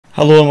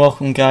Hello and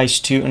welcome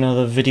guys to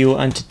another video,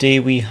 and today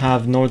we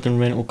have Northern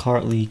Rental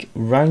Kart League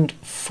round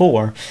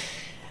 4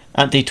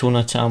 at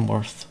Daytona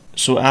Tamworth.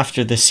 So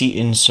after the seat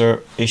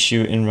insert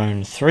issue in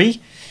round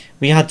 3,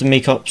 we had to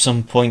make up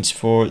some points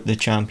for the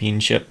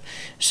championship.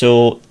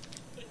 So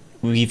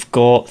we've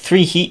got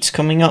 3 heats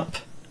coming up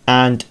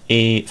and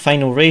a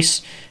final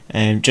race,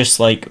 and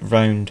just like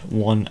round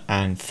 1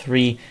 and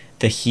 3,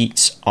 the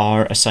heats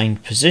are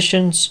assigned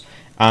positions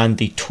and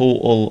the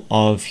total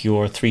of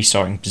your 3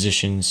 starting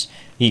positions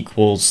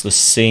equals the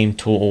same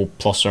total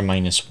plus or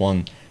minus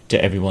 1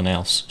 to everyone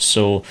else.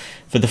 So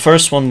for the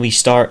first one we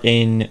start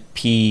in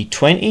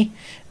P20,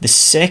 the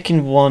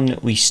second one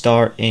we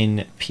start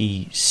in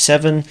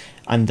P7,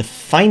 and the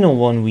final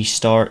one we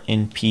start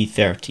in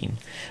P13.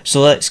 So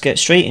let's get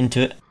straight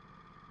into it.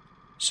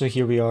 So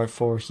here we are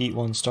for heat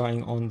 1,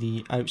 starting on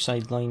the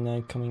outside line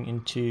now, coming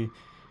into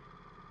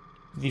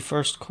the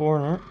first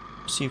corner.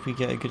 See if we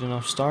get a good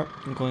enough start.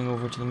 I'm going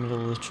over to the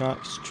middle of the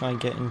track to try and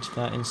get into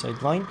that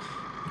inside line.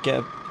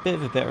 Get a bit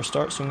of a better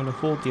start, so I'm going to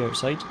hold the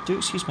outside. Do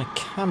excuse my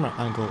camera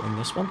angle in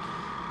this one.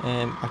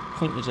 I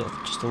pointed it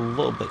just a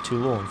little bit too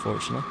low,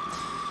 unfortunately.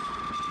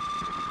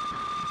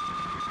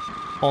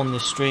 On the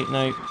straight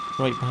now,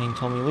 right behind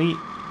Tommy Lee.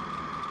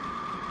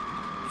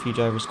 A few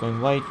drivers going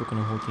wide, we're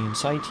going to hold the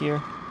inside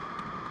here.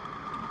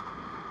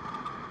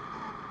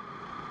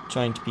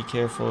 Trying to be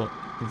careful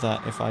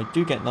that if I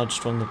do get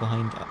nudged from the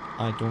behind,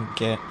 I don't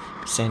get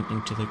sent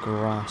into the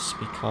grass,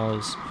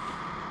 because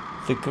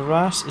the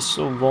grass is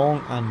so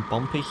long and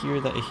bumpy here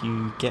that if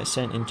you get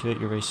sent into it,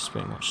 your race is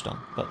pretty much done.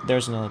 But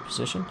there's another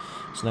position.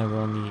 So now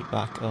we're on the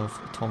back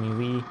of Tommy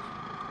Lee.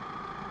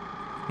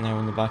 Now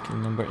on the back of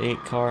the number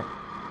 8 car.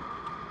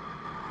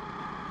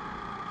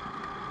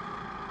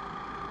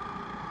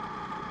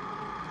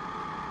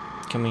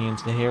 Coming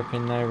into the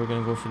hairpin now, we're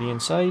going to go for the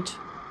inside.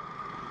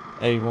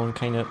 Everyone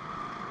kind of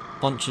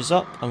bunches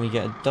up and we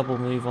get a double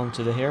move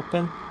onto the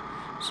hairpin.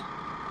 So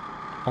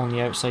on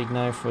the outside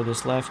now for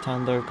this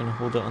left-hander, going to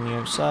hold it on the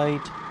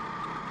outside.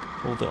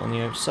 Hold it on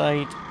the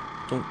outside.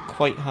 Don't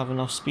quite have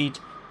enough speed.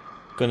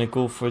 Going to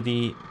go for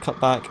the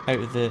cutback out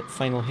of the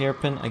final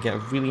hairpin. I get a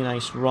really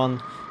nice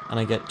run and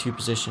I get 2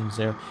 positions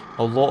there.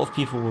 A lot of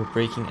people were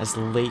braking as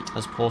late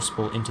as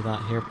possible into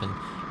that hairpin,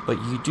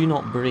 but you do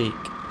not brake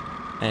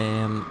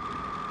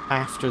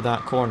after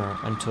that corner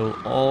until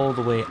all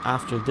the way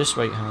after this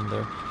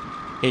right-hander.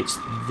 It's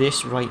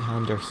this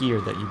right-hander here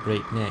that you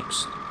brake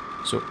next.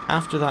 So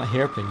after that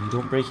hairpin, you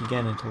don't brake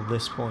again until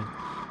this point.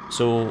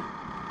 So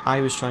I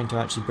was trying to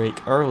actually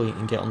brake early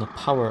and get on the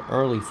power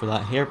early for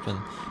that hairpin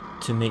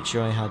to make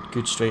sure I had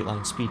good straight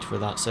line speed for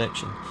that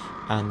section.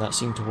 And that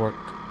seemed to work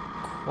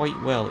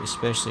quite well,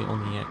 especially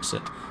on the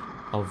exit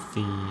of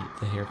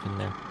the hairpin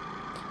there.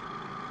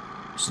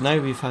 So now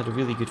we've had a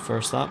really good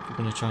first lap. We're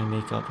going to try and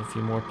make up a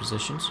few more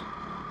positions.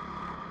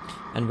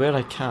 And where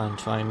I can,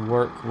 try and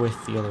work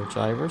with the other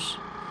drivers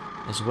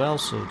as well.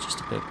 So just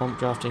a bit of bump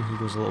drafting. He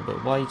goes a little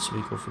bit wide, so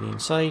we go for the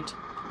inside.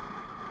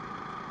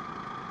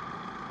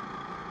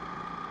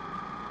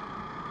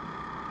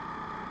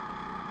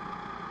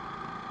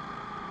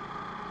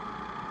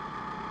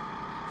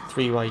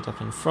 Three wide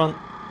up in front.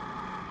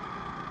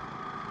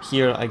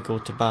 Here I go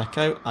to back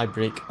out. I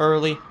brake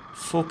early,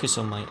 focus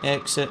on my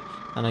exit,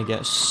 and I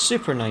get a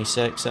super nice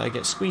exit. I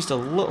get squeezed a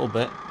little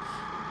bit,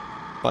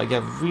 but I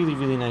get a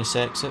really nice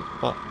exit.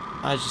 But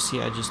as you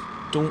see, I just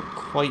don't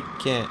quite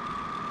get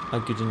a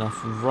good enough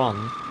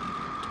run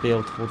to be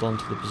able to hold on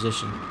to the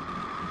position.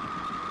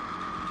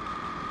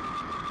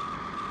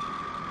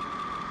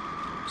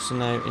 So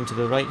now into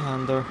the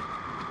right-hander,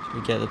 we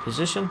get the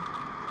position.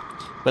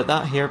 But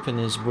that hairpin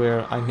is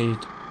where I made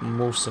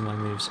most of my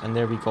moves, and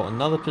there we got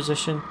another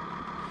position.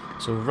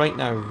 So right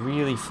now,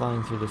 really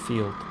flying through the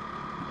field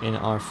in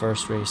our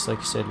first race. Like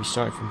I said, we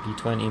started from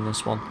P20 in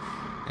this one,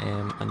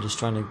 and just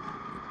trying to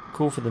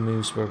go for the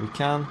moves where we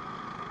can.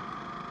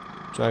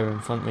 Driver in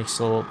front makes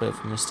a little bit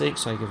of a mistake,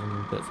 so I give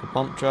him a bit of a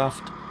bump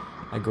draft.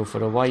 I go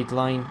for a wide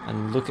line,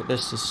 and look at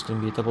this, this is going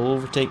to be a double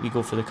overtake. We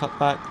go for the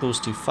cutback, those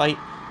two fight,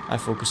 I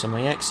focus on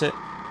my exit,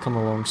 come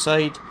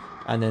alongside,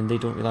 and then they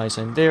don't realise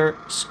I'm there,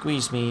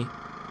 squeeze me,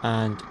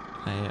 and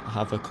I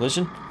have a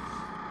collision.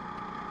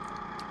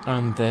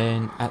 And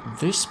then at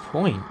this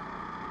point,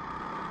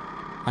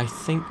 I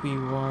think we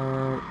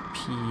were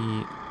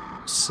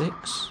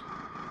P6.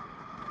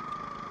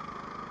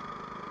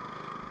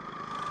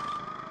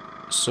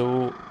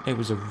 So it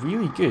was a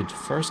really good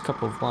first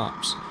couple of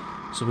laps.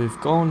 So we've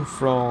gone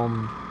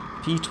from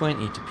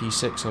P20 to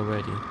P6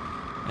 already.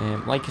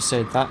 Like I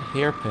said, that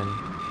hairpin,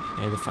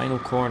 the final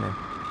corner,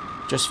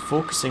 just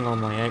focusing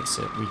on my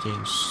exit, we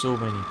gained so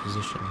many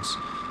positions.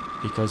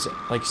 Because,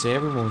 like I say,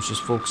 everyone was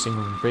just focusing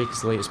on brake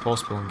as late as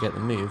possible and get the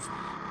move.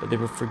 But they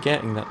were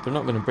forgetting that they're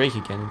not going to brake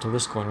again until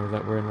this corner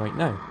that we're in right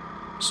now.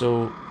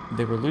 So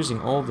they were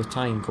losing all the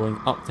time going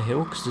up the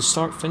hill, because the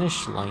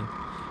start-finish line,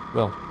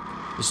 well,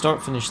 the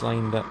start-finish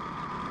line that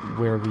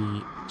where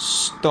we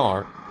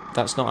start,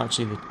 that's not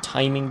actually the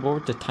timing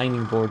board. The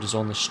timing board is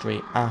on the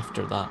straight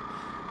after that.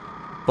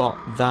 But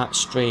that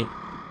straight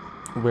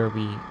where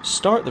we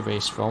start the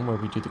race from, where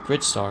we do the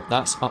grid start,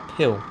 that's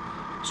uphill.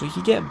 So if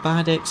you get a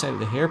bad X out of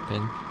the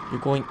hairpin, you're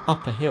going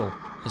up a hill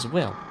as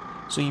well.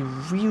 So you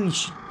really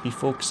should be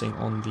focusing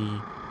on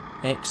the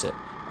exit.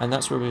 And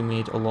that's where we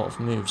made a lot of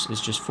moves, is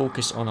just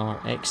focus on our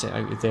exit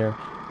out of there,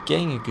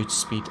 getting a good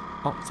speed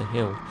up the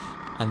hill,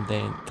 and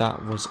then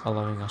that was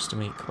allowing us to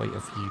make quite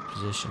a few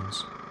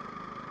positions.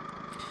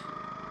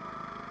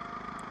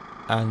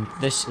 And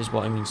this is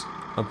what I mean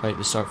about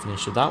the start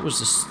finish. So that was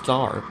the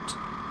start,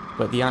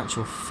 but the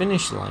actual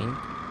finish line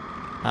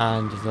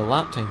and the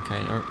lap time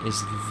counter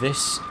is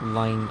this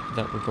line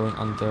that we're going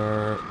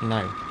under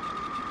now.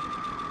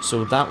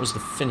 So that was the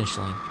finish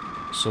line.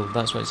 So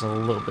that's why it's a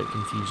little bit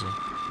confusing.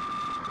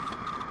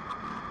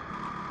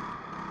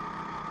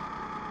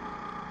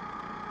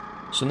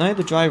 So now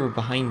the driver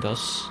behind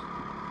us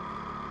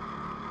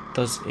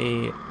does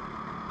a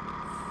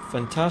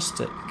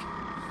fantastic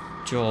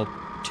job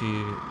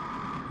to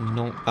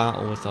not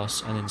battle with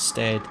us and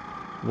instead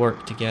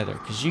work together,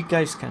 because you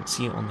guys can't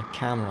see it on the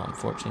camera,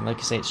 unfortunately. Like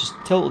I say, it's just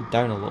tilted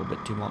down a little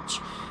bit too much.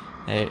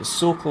 It's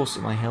so close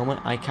to my helmet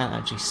I can't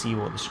actually see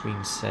what the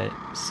screen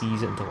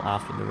sees until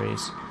after the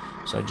race,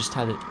 so I just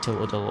had it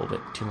tilted a little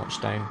bit too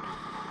much down.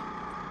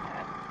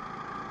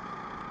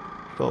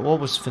 But what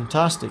was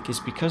fantastic is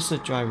because the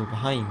driver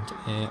behind,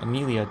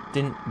 Amelia,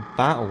 didn't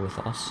battle with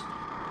us,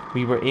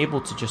 we were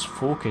able to just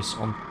focus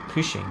on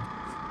pushing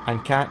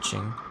and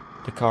catching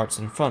the carts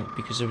in front,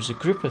 because there was a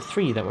group of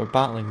 3 that were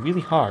battling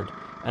really hard,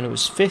 and it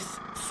was 5th,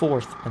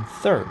 4th and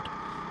 3rd.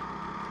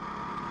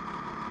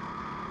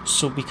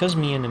 So because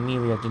me and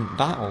Amelia didn't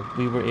battle,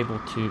 we were able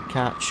to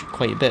catch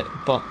quite a bit.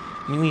 But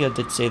Amelia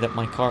did say that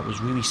my kart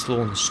was really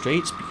slow on the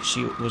straights, because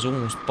she was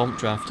almost bump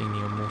drafting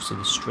me on most of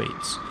the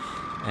straights.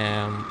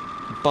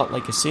 But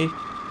like I say,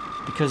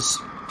 because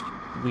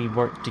we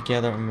worked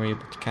together and were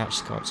able to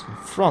catch the carts in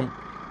front,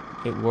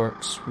 it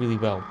works really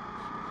well.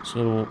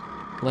 So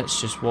let's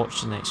just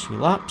watch the next few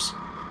laps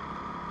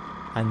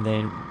and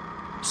then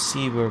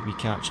see where we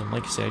catch them.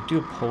 Like I say, I do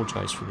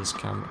apologise for this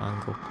camera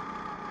angle.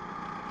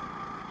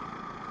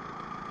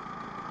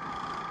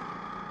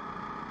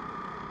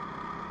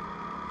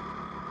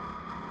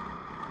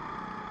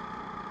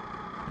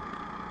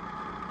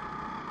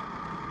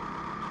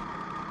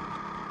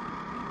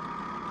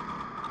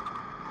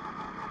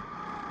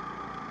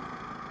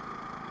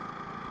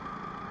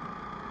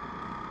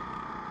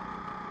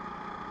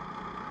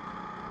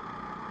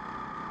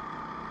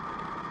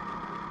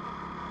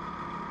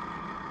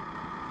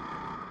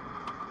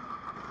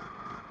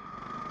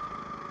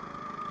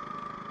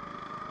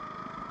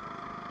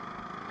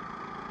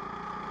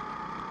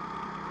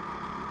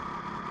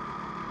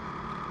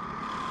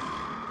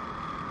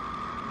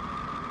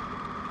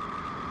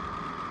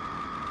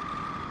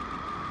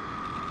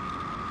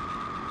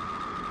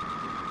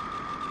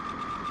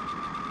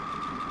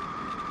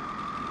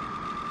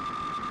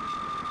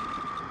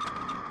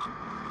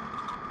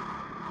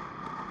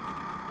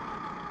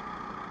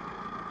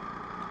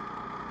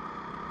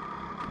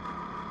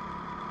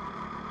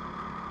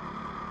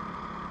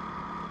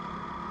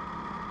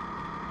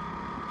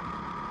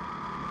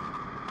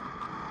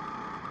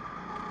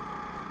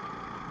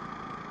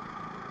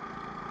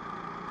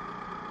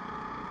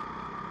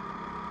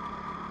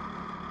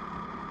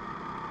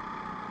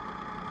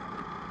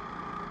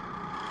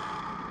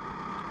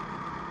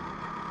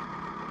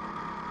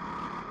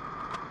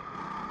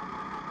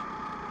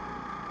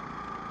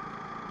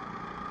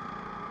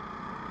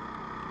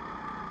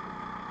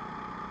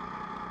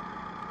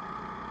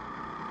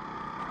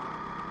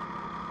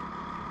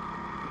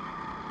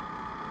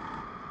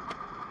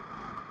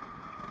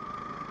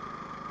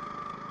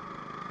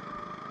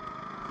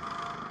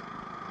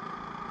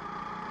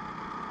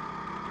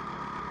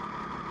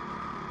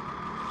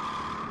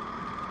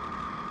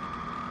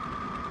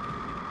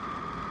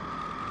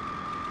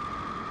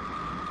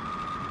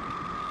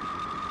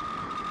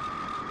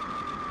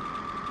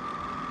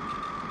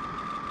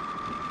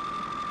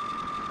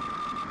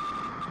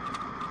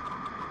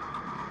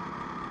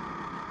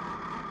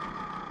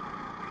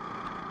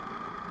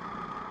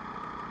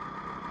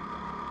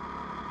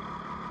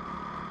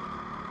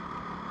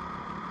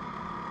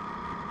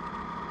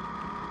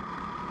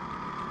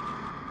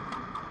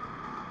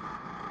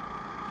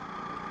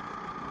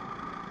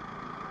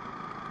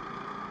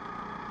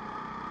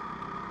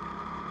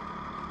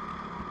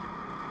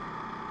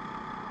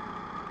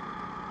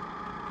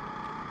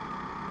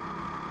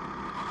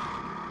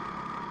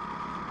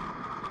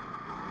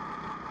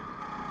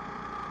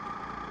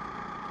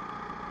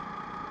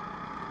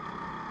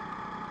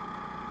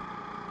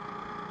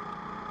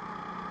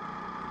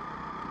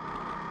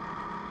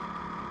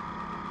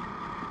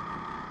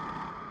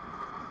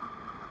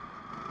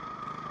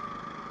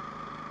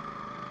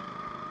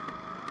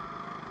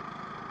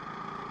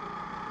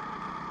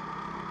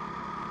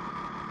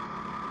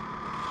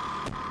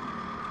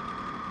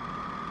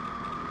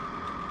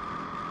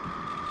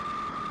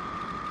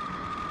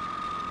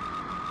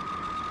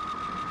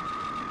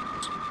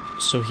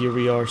 So here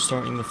we are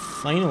starting the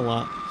final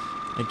lap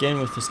Again,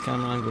 with this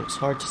camera angle it's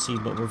hard to see,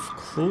 but we've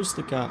closed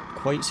the gap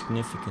quite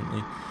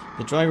significantly.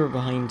 The driver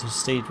behind has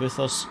stayed with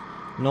us,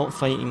 not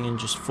fighting and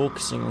just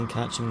focusing on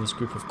catching this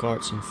group of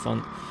karts in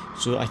front.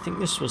 So I think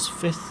this was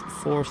 5th,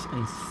 4th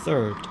and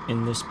 3rd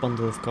in this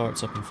bundle of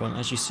karts up in front.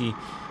 As you see,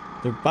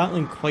 they're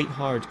battling quite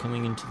hard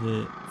coming into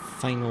the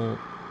final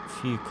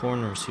few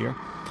corners here.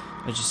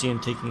 As you see, I'm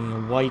taking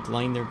a wide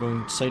line, they're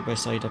going side by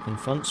side up in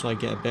front, so I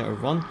get a better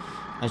run.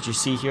 As you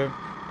see here,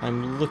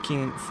 I'm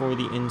looking for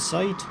the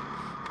inside,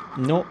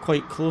 not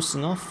quite close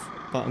enough,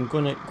 but I'm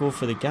going to go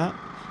for the gap.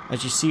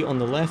 As you see on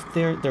the left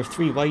there, they're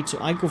 3 wide, so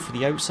I go for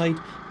the outside.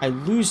 I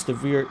lose the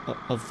rear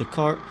of the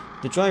kart,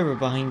 the driver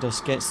behind us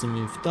gets the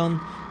move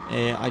done.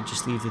 I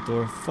just leave the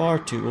door far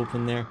too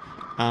open there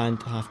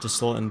and have to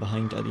slot in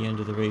behind at the end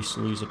of the race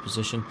to lose a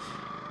position.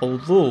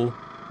 Although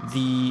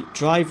the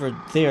driver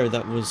there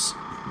that was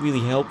really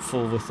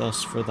helpful with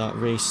us for that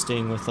race,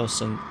 staying with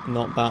us and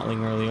not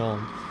battling early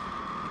on,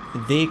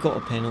 they got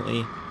a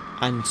penalty,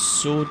 and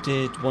so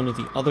did one of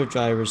the other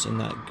drivers in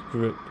that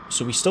group.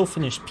 So we still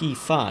finished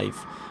P5,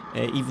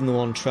 even though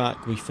on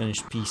track we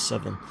finished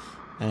P7.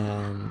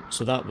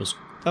 So that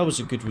was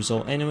a good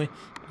result anyway.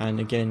 And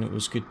again, it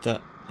was good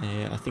that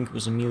I think it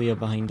was Amelia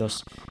behind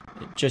us.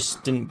 It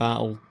just didn't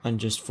battle and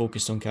just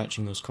focused on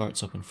catching those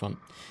karts up in front.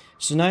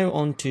 So now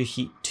on to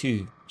Heat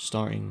 2,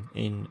 starting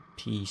in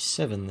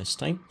P7 this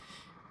time.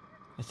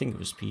 I think it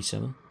was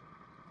P7.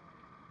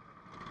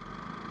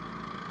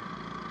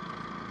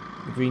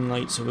 Green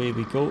lights, away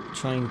we go,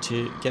 trying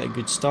to get a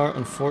good start.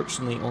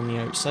 Unfortunately on the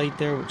outside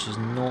there, which is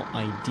not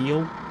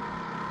ideal.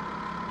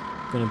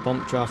 Going to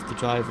bump draft the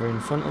driver in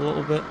front a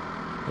little bit.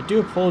 I do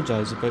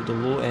apologise about the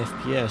low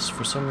FPS.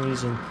 For some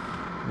reason,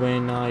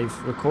 when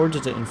I've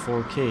recorded it in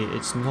 4K,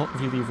 it's not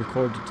really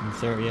recorded in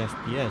 30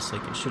 FPS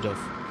like it should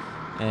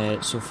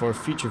have. So for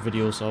future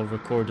videos I'll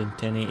record in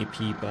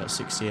 1080p but at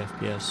 60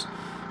 FPS.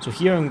 So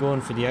here I'm going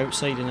for the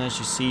outside, and as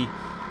you see,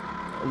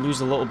 I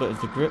lose a little bit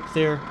of the grip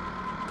there.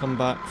 Come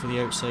back for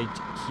the outside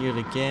here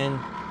again,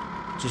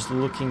 just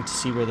looking to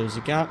see where there's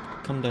a gap.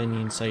 Come down the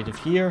inside of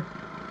here.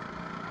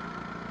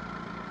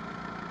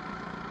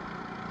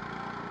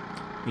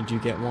 We do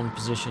get one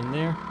position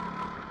there.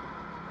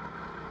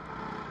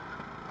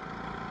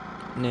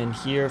 And then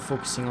here,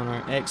 focusing on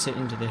our exit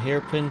into the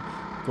hairpin,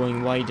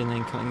 going wide and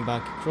then cutting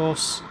back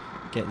across.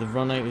 Get the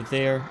run out of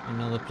there,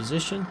 another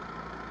position.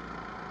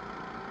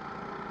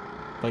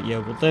 But yeah,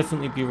 we'll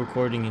definitely be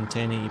recording in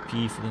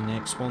 1080p for the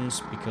next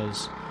ones,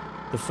 because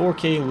the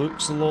 4K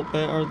looks a lot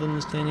better than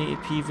the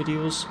 1080p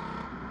videos,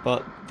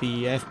 but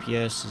the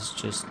FPS is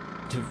just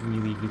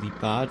really, really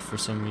bad for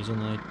some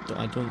reason.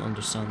 I don't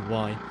understand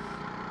why.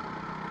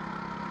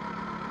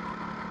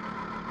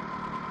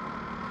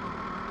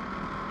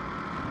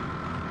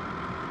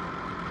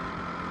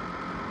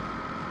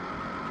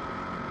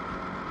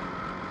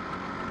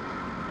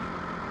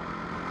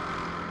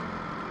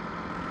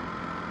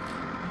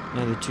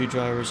 Now the 2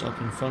 drivers up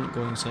in front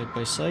going side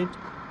by side.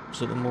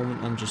 So at the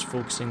moment I'm just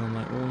focusing on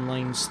my own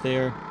lines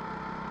there.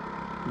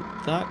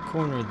 That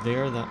corner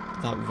there, that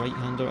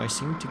right-hander, I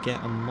seem to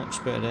get a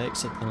much better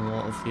exit than a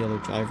lot of the other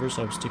drivers.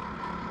 I was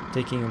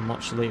taking a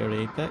much later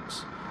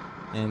apex.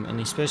 And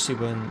especially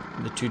when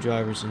the 2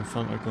 drivers in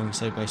front are going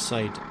side by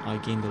side, I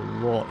gained a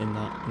lot in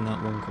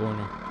that one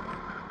corner.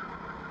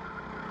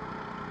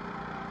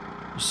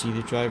 You see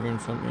the driver in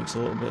front makes a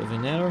little bit of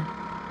an error.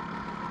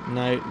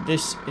 Now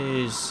this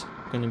is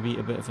going to be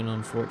a bit of an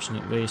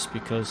unfortunate race,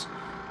 because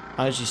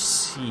as you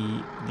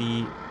see,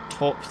 the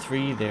top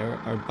 3 there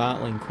are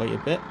battling quite a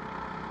bit,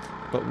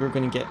 but we're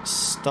going to get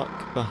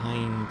stuck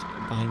behind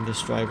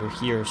this driver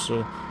here.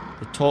 So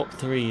the top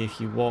 3, if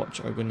you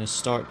watch, are going to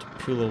start to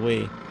pull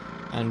away,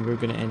 and we're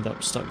going to end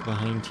up stuck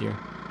behind here.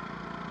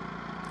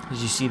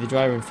 As you see, the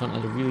driver in front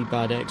had a really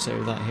bad exit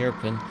of that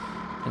hairpin,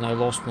 and I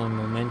lost my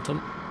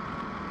momentum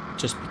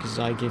just because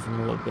I gave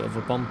him a little bit of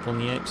a bump on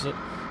the exit,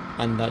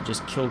 and that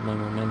just killed my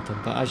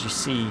momentum. But as you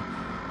see,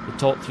 the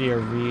top 3 are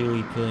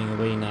really pulling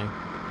away now.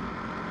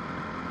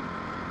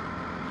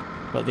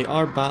 But they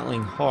are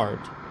battling hard,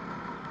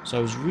 so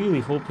I was really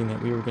hoping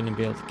that we were going to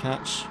be able to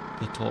catch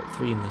the top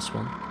 3 in this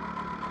one.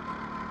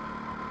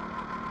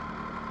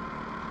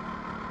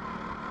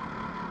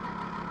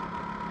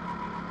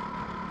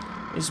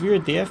 It's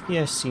weird, the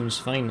FPS seems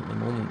fine at the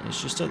moment.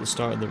 It's just at the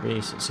start of the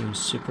race it seems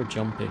super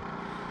jumpy.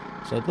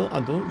 So I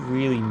don't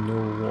really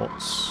know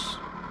what's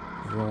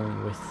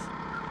wrong with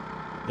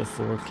the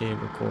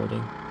 4K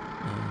recording.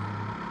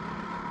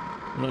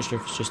 I'm not sure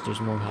if it's just there's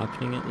more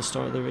happening at the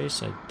start of the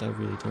race. I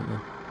really don't know.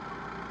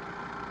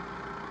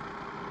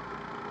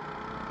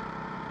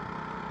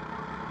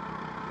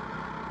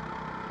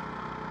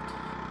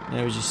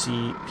 Now as you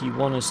see,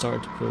 P1 has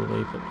started to pull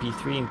away, but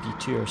P3 and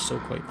P2 are still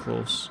quite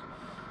close.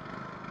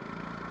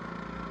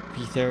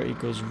 P30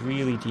 goes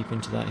really deep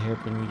into that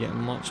hairpin, we get a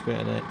much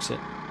better exit.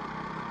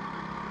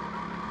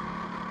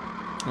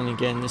 And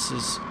again, this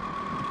is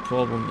the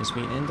problem, is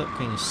we end up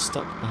kind of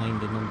stuck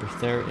behind the number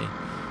 30,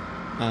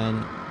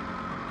 and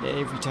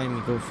every time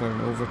we go for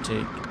an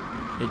overtake,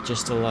 it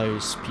just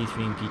allows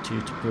P3 and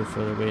P2 to pull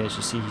further away. As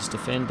you see, he's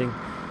defending,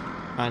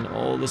 and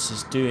all this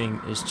is doing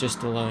is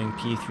just allowing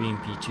P3 and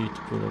P2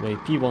 to pull away.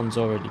 P1's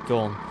already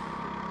gone,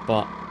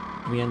 but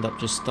we end up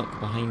just stuck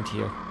behind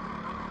here.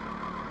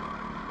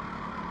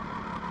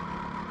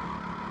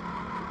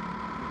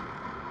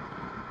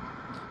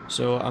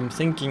 So I'm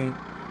thinking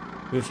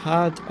we've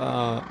had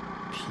a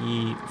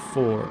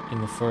P4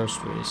 in the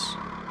first race,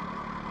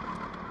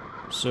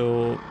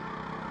 so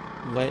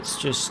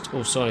let's just,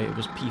 oh sorry, it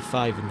was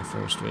P5 in the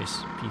first race,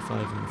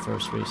 P5 in the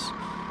first race.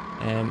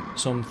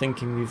 So I'm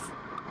thinking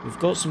we've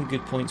got some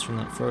good points from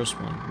that first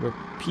one. We're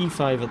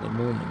P5 at the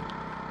moment.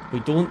 We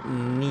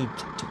don't need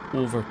to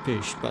over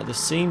push, but at the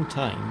same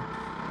time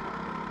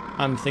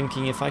I'm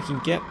thinking if I can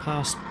get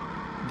past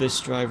this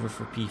driver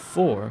for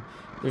P4,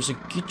 there's a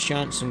good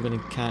chance I'm going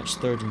to catch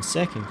third and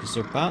second because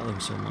they're battling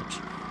so much.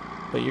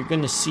 But you're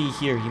going to see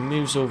here, he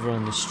moves over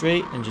on the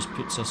straight and just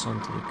puts us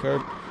onto the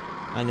curb,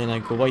 and then I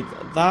go wide.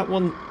 That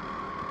one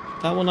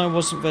I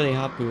wasn't very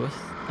happy with,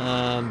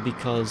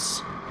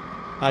 because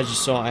as you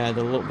saw I had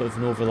a little bit of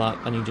an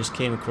overlap and he just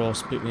came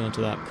across, put me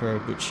onto that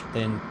curb, which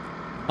then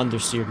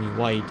understeered me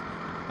wide,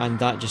 and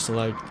that just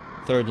allowed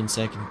third and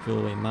second to pull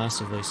away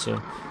massively.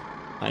 So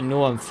I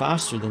know I'm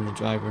faster than the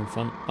driver in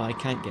front, but I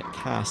can't get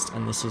past,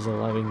 and this is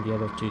allowing the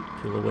other two to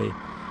pull away,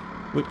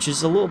 which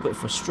is a little bit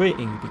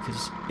frustrating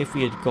because if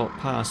we had got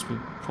past we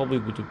probably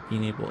would have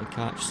been able to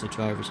catch the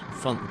drivers in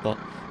front, but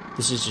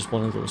this is just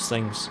one of those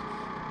things.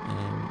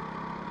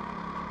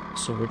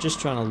 So we're just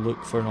trying to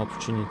look for an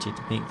opportunity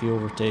to make the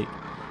overtake.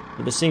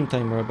 At the same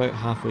time we're about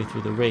halfway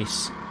through the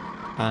race,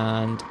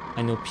 and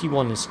I know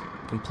P1 is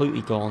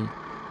completely gone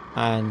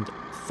and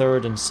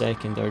third and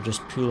second are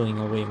just pulling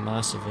away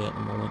massively at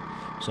the moment.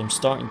 So I'm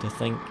starting to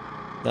think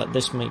that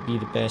this might be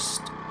the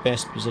best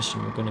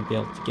position we're going to be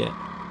able to get.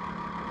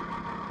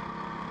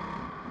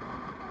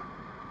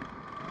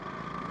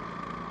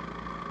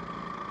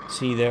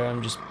 See there,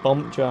 I'm just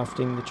bump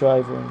drafting the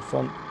driver in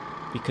front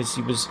because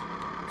he was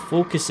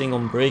focusing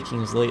on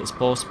braking as late as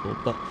possible,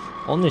 but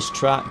on this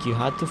track you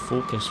had to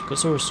focus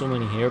because there were so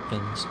many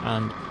hairpins,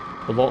 and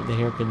a lot of the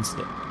hairpins,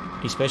 that,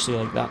 especially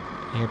like that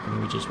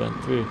hairpin we just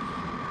went through,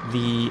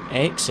 the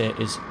exit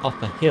is up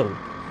a hill,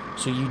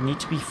 so you need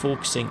to be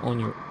focusing on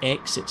your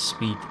exit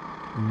speed,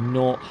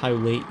 not how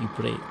late you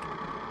brake.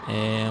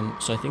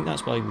 So I think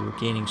that's why we were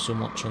gaining so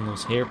much on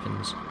those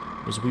hairpins,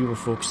 was we were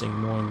focusing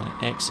more on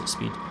that exit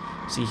speed.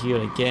 See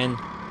here again,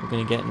 we're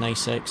going to get a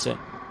nice exit,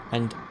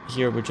 and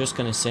here we're just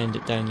going to send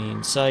it down the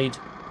inside.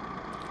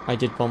 I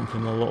did bump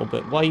him a little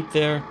bit wide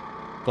there,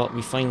 but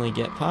we finally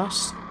get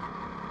past.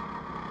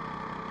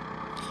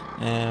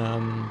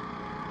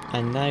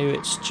 And now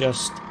it's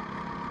just,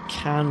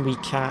 can we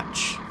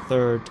catch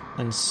third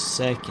and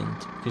second?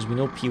 Because we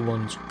know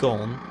P1's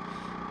gone,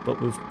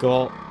 but we've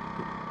got,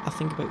 I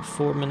think, about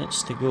 4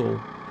 minutes to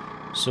go.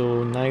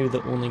 So now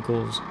the only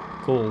goal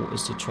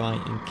is to try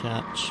and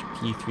catch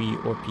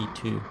P3 or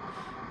P2.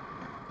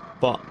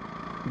 But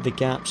the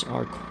gaps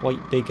are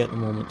quite big at the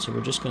moment, so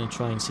we're just going to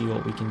try and see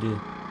what we can do.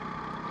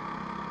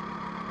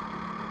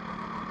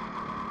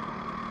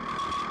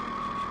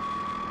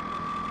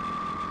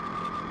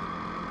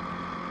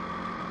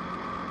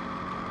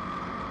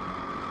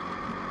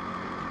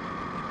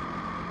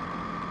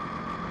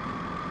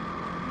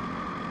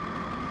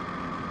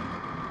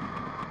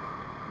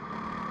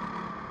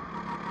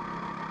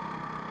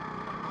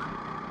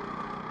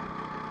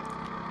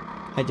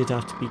 I did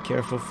have to be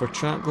careful for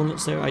track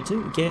limits there. I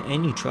didn't get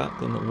any track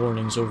limit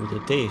warnings over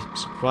the day,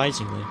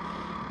 surprisingly,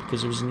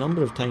 because there was a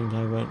number of times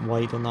I went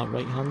wide on that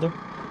right-hander,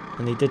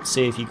 and they did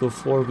say if you go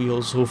 4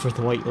 wheels over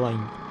the white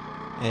line,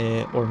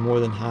 or more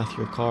than half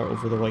your car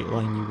over the white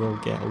line, you will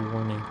get a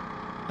warning,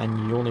 and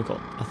you only got,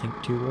 I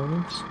think, 2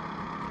 warnings.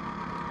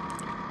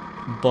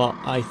 But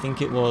I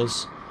think it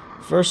was,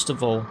 first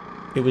of all,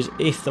 it was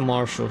if the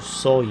marshal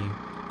saw you,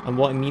 and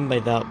what I mean by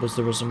that was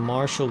there was a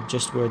marshal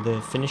just where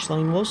the finish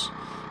line was,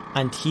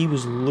 and he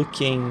was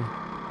looking,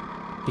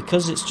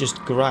 because it's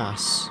just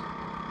grass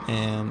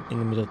in the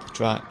middle of the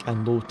track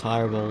and low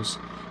tyre walls,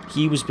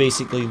 he was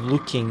basically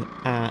looking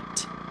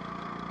at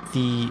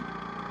the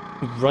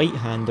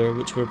right-hander,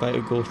 which we're about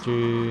to go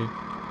through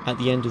at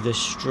the end of this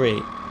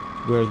straight,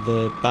 where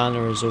the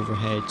banner is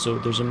overhead. So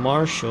there's a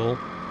marshal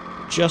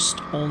just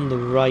on the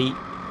right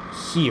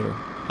here,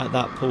 at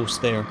that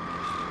post there,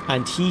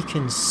 and he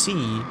can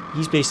see,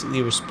 he's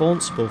basically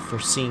responsible for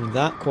seeing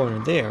that corner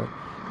there,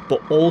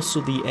 but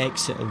also the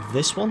exit of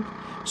this one.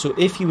 So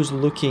if he was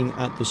looking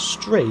at the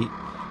straight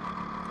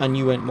and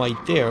you went wide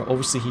there,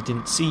 obviously he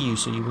didn't see you,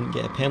 so you wouldn't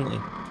get a penalty.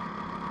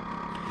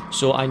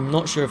 So I'm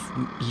not sure if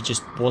he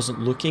just wasn't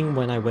looking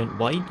when I went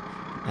wide,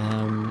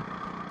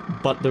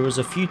 but there was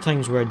a few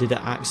times where I did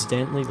it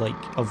accidentally,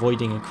 like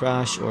avoiding a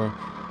crash, or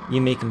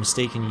you make a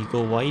mistake and you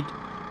go wide.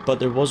 But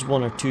there was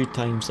 1 or 2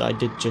 times that I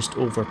did just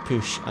over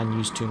push and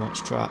use too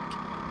much track,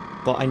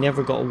 but I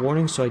never got a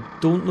warning, so I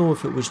don't know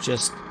if it was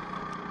just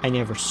I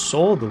never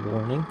saw the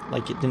warning,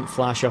 like it didn't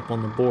flash up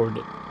on the board,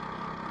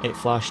 it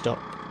flashed up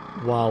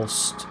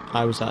whilst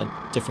I was at a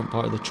different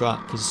part of the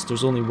track, because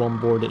there's only one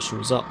board that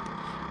shows up,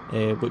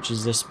 which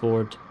is this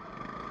board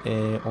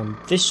on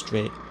this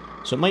straight,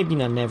 So it might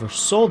mean I never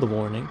saw the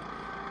warning,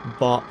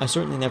 but I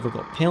certainly never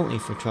got a penalty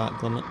for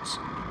track limits.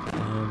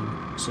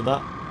 So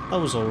that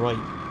was alright.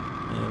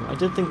 I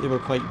did think they were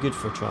quite good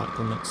for track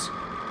limits.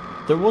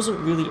 There wasn't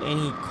really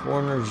any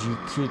corners you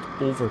could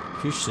over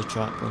push the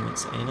track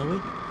limits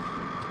anyway,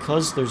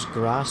 because there's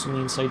grass on the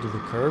inside of the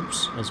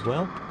curbs as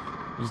well.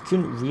 You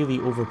couldn't really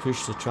over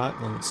push the track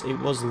limits. It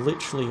was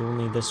literally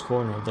only this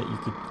corner that you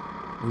could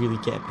really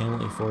get a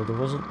penalty for. There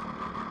wasn't,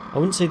 I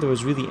wouldn't say there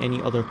was really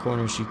any other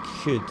corners you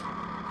could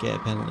get a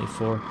penalty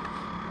for,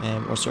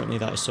 or certainly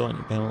that I saw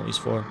any penalties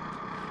for.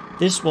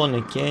 This one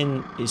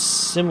again is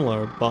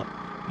similar, but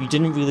you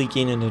didn't really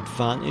gain an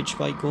advantage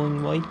by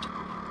going wide,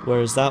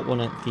 whereas that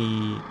one at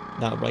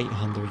that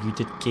right-hander, you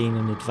did gain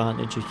an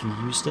advantage if you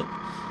used it.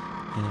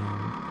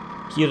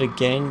 Here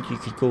again, you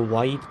could go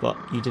wide, but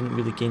you didn't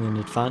really gain an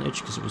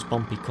advantage because it was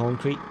bumpy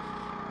concrete.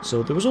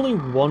 So there was only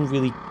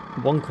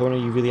one corner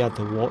you really had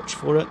to watch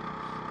for it.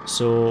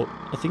 So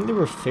I think they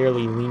were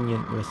fairly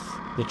lenient with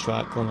the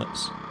track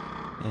limits,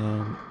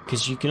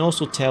 because you can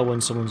also tell when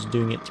someone's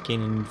doing it to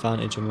gain an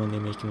advantage and when they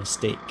make a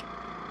mistake.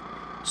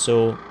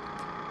 So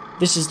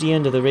this is the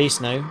end of the race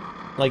now.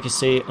 Like I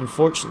say,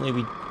 unfortunately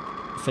we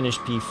finished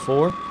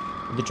P4.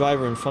 The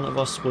driver in front of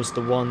us was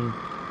the one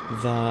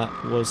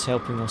that was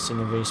helping us in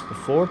the race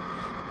before,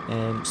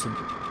 so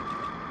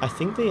I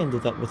think they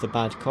ended up with a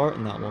bad kart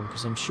in that one,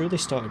 because I'm sure they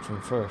started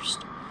from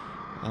first.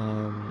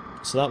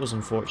 So that was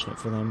unfortunate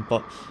for them,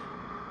 but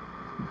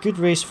good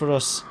race for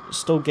us,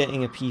 still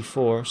getting a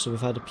P4, so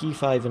we've had a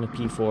P5 and a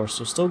P4,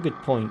 so still good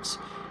points,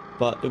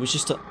 but it was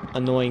just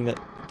annoying that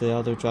the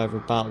other driver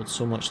battled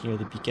so much near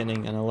the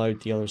beginning and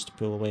allowed the others to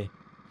pull away.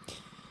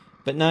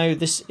 But now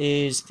this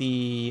is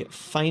the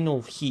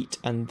final heat,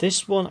 and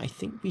this one I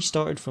think we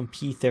started from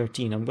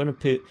P13. I'm going to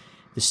put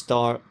the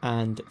start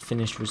and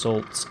finish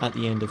results at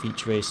the end of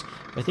each race.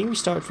 I think we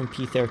started from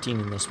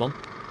P13 in this one.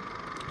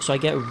 So I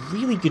get a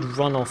really good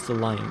run off the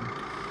line,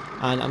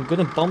 and I'm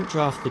going to bump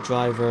draft the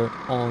driver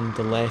on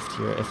the left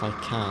here if I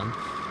can.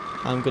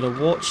 I'm going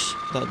to watch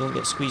that I don't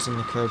get squeezed on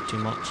the curb too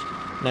much.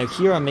 Now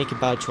here I make a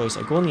bad choice.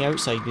 I go on the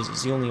outside because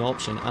it's the only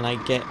option, and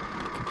I get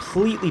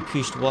completely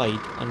pushed wide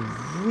and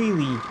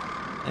really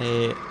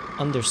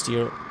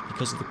understeer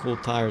because of the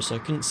cold tyres, so I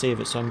couldn't save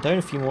it, so I'm down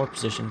a few more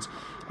positions,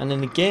 and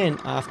then again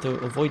I have to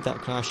avoid that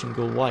crash and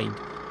go wide,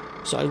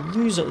 so I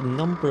lose a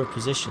number of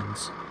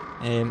positions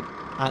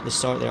at the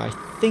start there. I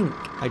think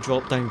I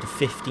dropped down to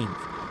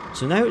 15th,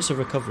 so now it's a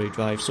recovery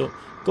drive. So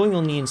going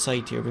on the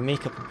inside here, we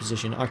make up a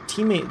position. Our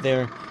teammate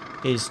there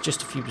is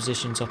just a few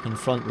positions up in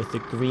front with the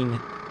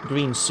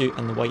green suit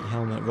and the white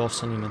helmet,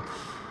 Ross Honeyman.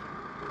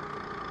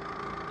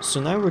 So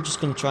now we're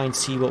just going to try and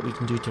see what we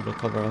can do to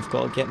recover. I've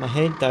got to get my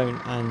head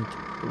down and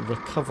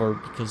recover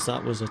because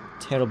that was a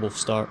terrible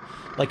start.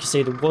 Like I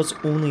say, there was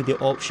only the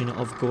option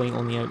of going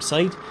on the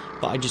outside,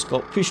 but I just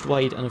got pushed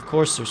wide, and of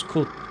course there's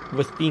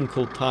with being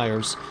cold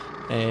tyres,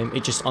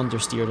 it just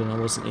understeered and I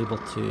wasn't able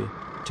to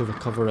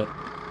recover it.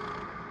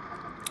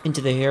 Into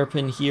the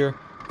hairpin here,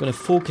 I'm going to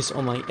focus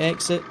on my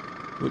exit,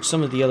 which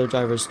some of the other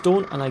drivers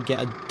don't, and I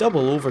get a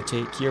double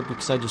overtake here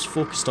because I just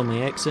focused on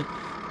my exit.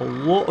 A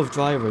lot of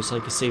drivers,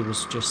 like I say,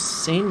 was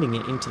just sending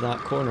it into that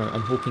corner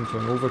and hoping for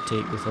an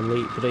overtake with a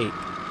late brake.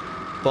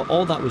 But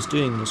all that was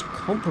doing was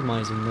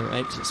compromising their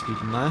exit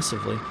speed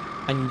massively,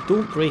 and you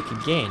don't brake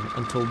again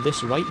until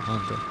this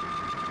right-hander.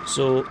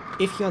 So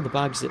if you had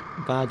the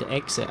bad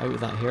exit out of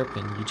that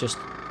hairpin, you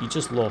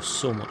just lost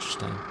so much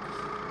time.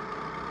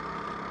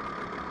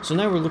 So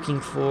now we're looking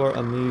for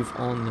a move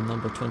on the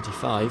number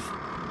 25.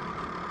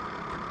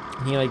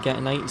 And here I get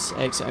a nice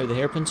exit out of the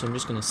hairpin, so I'm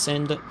just going to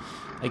send it.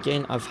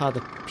 Again, I've had a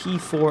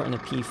P4 and a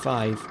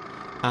P5,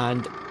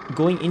 and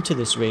going into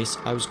this race,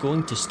 I was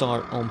going to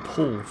start on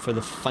pole for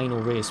the final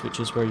race, which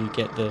is where you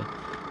get the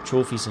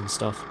trophies and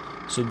stuff.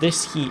 So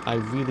this heat, I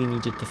really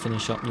needed to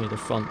finish up near the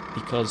front,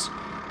 because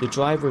the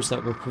drivers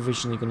that were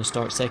provisionally going to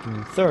start second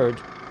and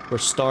third were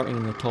starting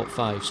in the top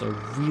 5, so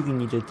I really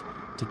needed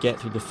to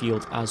get through the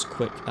field as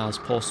quick as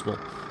possible.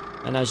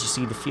 And as you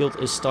see, the field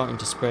is starting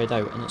to spread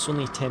out, and it's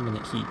only a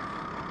 10-minute heat.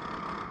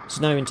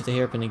 So now into the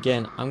hairpin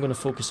again, I'm going to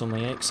focus on my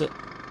exit,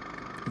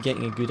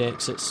 getting a good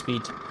exit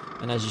speed,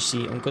 and as you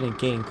see, I'm going to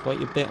gain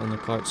quite a bit on the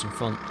karts in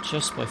front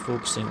just by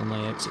focusing on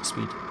my exit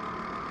speed.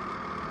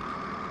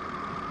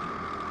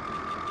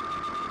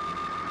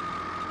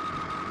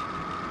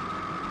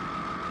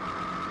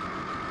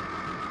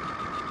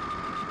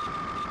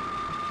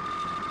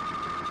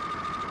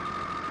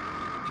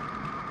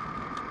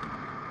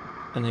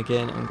 And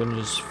again, I'm going to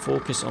just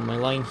focus on my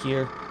line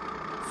here,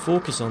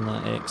 focus on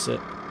that exit,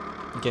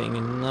 getting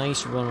a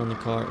nice run on the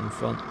kart in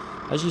front.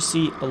 As you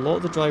see, a lot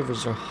of the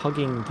drivers are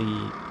hugging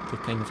the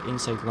kind of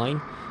inside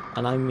line,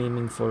 and I'm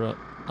aiming for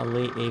a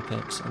late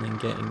apex and then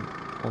getting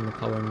on the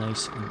power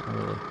nice and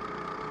early.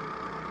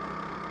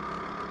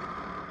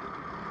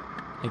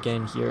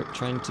 Again here,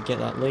 trying to get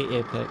that late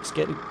apex,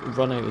 get a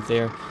run out of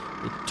there.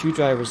 The two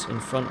drivers in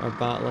front are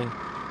battling.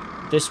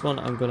 This one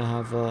I'm going to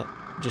have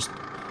just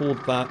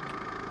hold back.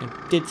 I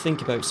did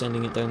think about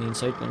sending it down the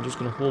inside, but I'm just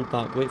going to hold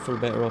back, wait for a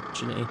better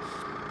opportunity.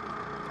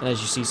 And as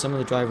you see, some of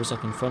the drivers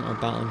up in front are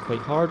battling quite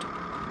hard.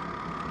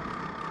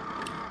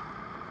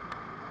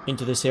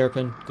 Into this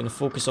hairpin, going to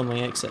focus on my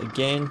exit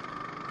again.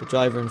 The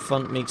driver in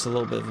front makes a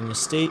little bit of a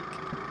mistake,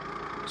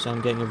 so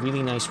I'm getting a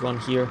really nice run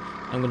here.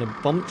 I'm going to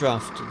bump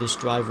draft this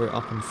driver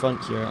up in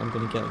front here. I'm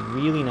going to get a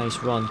really nice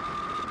run,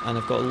 and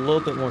I've got a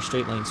little bit more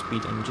straight line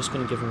speed. I'm just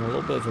going to give him a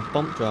little bit of a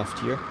bump draft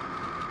here.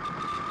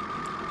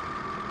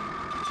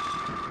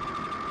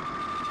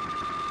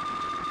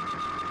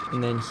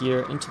 And then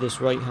here into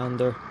this right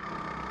hander,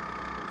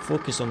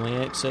 focus on my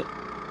exit.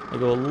 I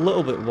go a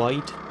little bit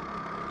wide.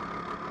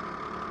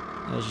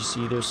 As you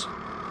see, there's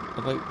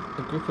about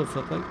a group of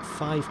about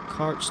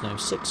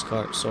 6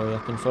 carts, sorry,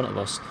 up in front of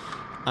us,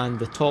 and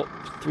the top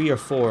 3 or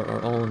 4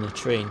 are all on the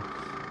train.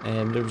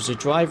 There was a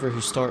driver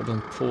who started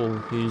on pole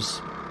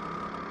who's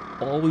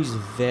always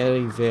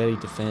very, very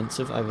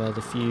defensive. I've had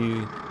a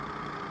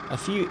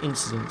few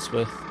incidents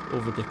with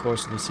over the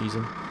course of the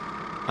season,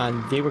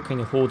 and they were kind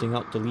of holding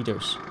up the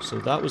leaders, so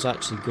that was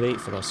actually great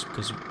for us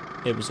because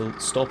it was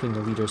stopping the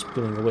leaders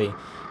pulling away,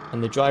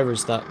 and the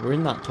drivers that were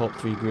in that top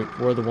 3 group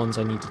were the ones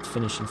I needed to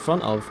finish in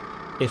front of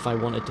if I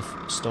wanted to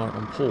start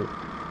on pole,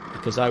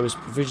 because I was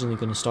provisionally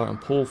going to start on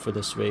pole for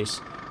this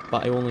race,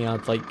 but I only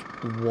had like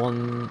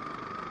one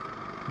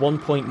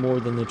point more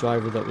than the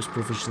driver that was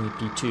provisionally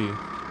P2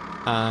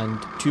 and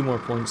 2 more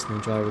points than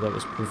the driver that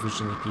was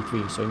provisionally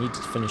P3, so I needed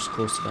to finish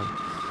close to them.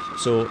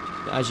 So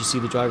as you see,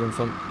 the driver in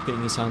front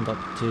putting his hand up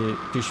to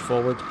push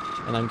forward,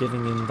 and I'm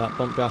giving him that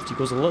bump draft. He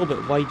goes a little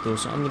bit wide though,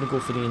 so I'm going to go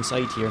for the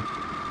inside here.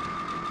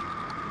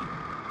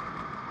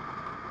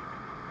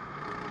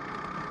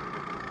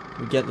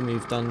 We get the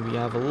move done. We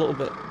have a little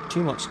bit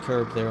too much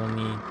curb there on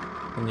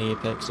the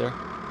apex there.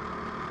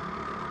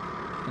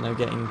 And now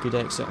getting a good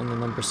exit on the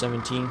number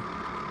 17.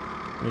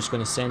 I'm just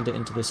going to send it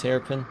into this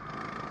hairpin,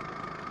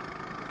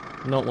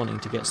 not wanting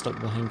to get stuck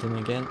behind him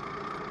again.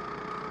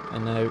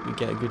 And now we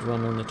get a good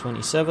run on the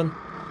 27.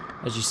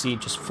 As you see,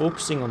 just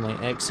focusing on my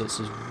exits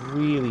is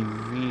really,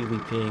 really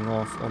paying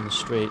off on the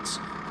straights.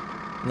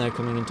 Now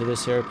coming into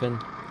this hairpin,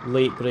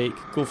 late brake,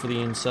 go for the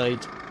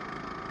inside.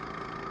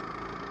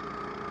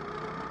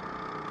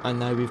 And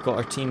now we've got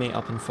our teammate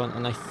up in front,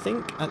 and I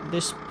think at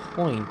this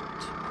point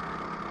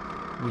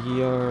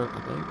we are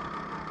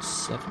about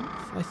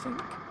 7th, I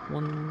think?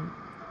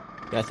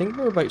 Yeah, I think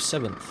we're about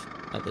 7th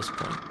at this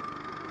point.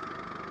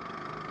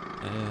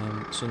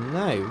 So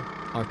now,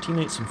 our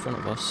teammates in front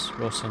of us,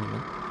 Ross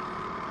Honeyman,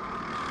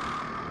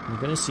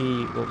 we're going to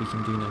see what we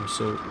can do now.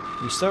 So,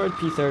 we started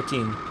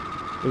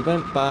P13, we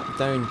went back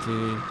down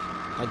to,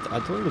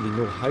 I don't really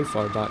know how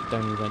far back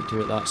down we went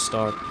to at that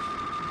start,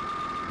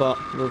 but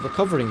we're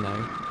recovering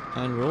now,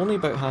 and we're only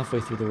about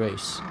halfway through the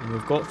race, and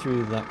we've got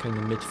through that kind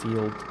of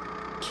midfield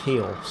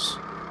chaos.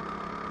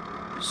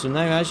 So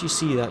now, as you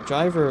see, that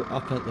driver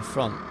up at the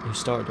front who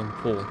started on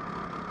pole,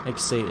 like I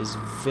say, is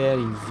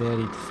very,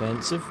 very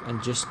defensive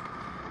and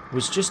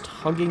was just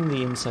hugging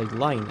the inside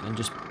line and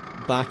just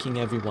backing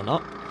everyone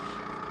up,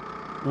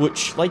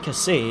 which, like I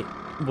say,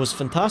 was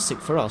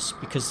fantastic for us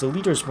because the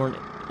leaders weren't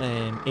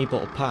able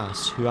to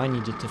pass, who I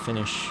needed to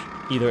finish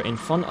either in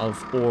front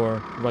of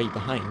or right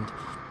behind.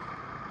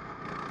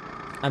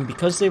 And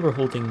because they were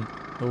holding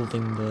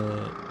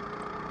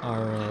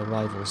our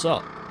rivals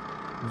up,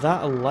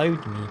 that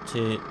allowed me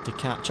to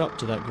catch up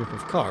to that group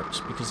of carts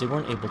because they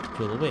weren't able to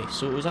pull away.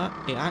 So it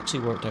actually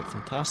worked out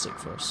fantastic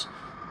for us.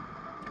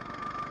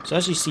 So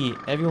as you see,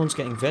 everyone's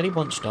getting very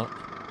bunched up,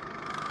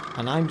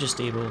 and I'm just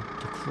able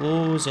to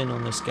close in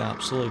on this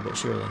gap slowly but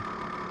surely.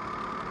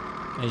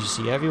 As you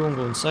see, everyone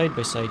going side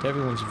by side,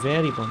 everyone's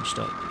very bunched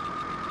up.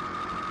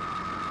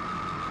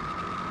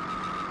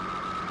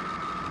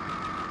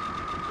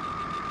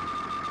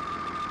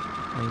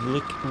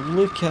 And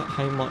look at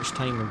how much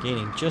time we're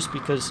gaining, just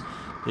because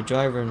the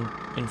driver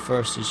in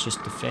first is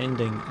just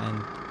defending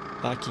and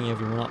backing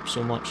everyone up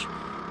so much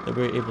that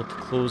we're able to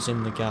close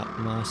in the gap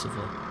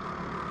massively.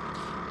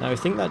 Now I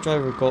think that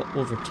driver got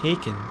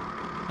overtaken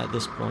at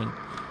this point.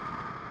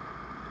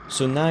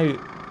 So now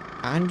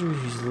Andrew,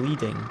 who's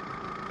leading,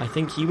 I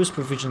think he was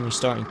provisionally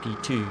starting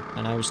P2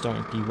 and I was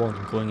starting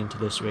P1 going into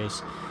this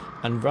race.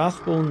 And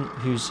Rathbone,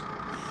 who's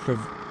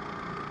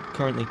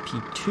currently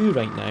P2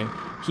 right now,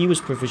 he was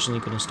provisionally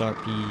going to start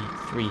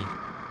P3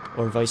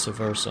 or vice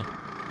versa.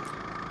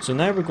 So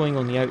now we're going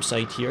on the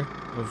outside here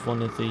of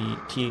one of the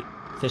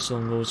Thistle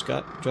and Rose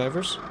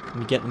drivers,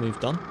 and we get the move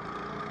done.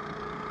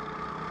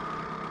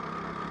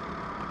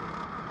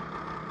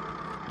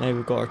 Now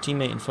we've got our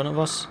teammate in front of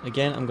us.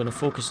 Again, I'm going to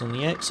focus on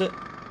the exit.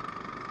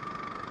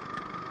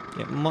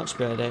 Get much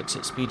better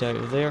exit speed out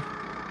of there.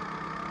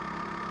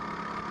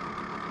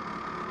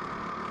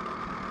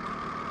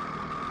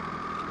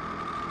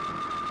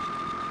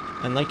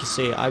 And like I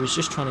say, I was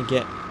just trying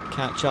to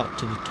catch up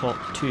to the top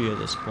 2 at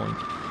this point,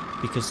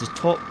 because the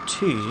top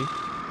 2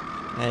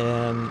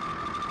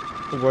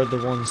 were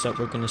the ones that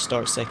were going to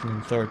start 2nd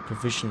and 3rd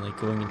provisionally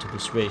going into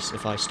this race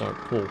if I start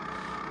pole.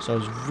 So I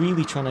was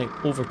really trying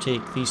to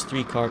overtake these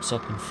 3 carts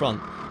up in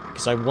front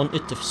because I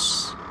wanted to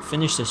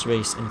finish this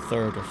race in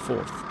 3rd or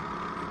 4th.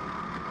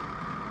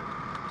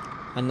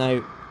 And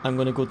now I'm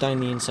going to go down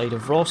the inside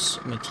of Ross,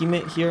 my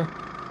teammate here.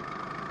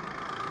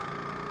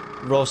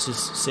 Ross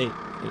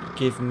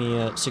gave me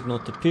a signal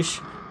to push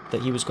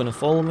that he was going to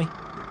follow me.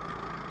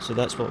 So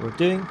that's what we're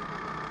doing.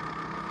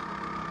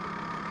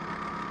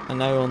 And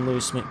now on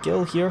Lewis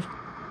McGill here.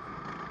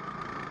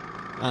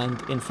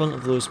 And in front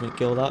of Lewis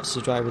McGill, that's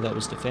the driver that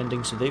was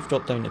defending, so they've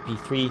dropped down to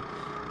P3.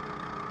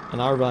 And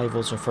our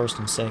rivals are first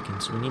and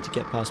second, so we need to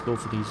get past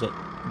both of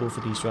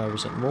these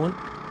drivers at the moment.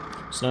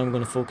 So now I'm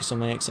going to focus on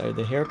my exit out of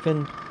the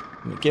hairpin.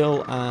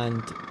 McGill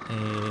and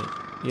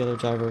the other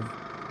driver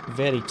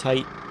very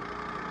tight.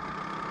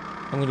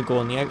 I'm going to go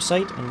on the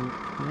outside and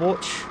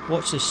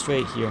watch this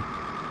straight here.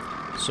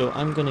 So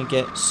I'm going to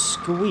get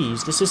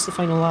squeezed. This is the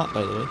final lap,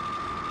 by the way.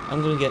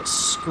 I'm going to get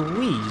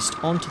squeezed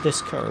onto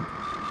this curb.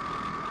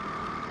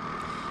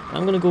 And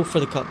I'm going to go for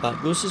the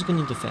cutback. Lewis is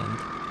going to defend.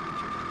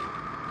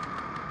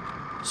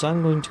 So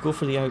I'm going to go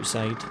for the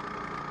outside.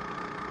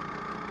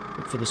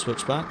 Look for the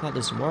switchback. That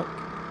doesn't work.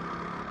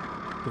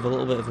 Give a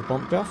little bit of a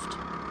bump draft.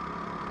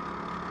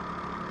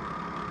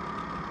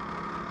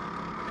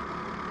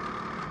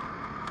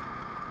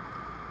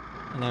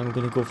 And I'm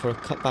going to go for a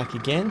cutback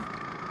again.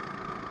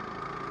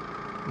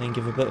 And then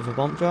give a bit of a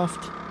bump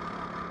draft.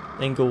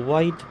 Then go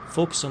wide,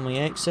 focus on my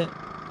exit.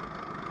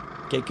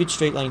 Get good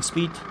straight line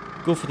speed.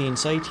 Go for the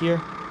inside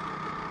here.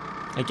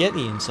 I get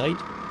the inside.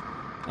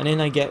 And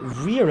then I get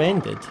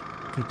rear-ended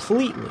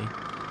completely.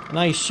 And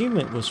I assume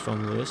it was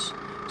from Lewis.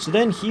 So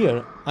then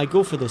here, I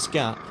go for this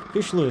gap,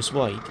 push Lewis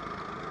wide.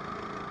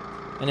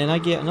 And then I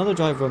get another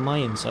driver on my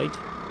inside.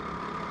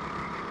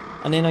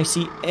 And then I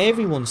see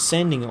everyone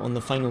sending it on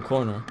the final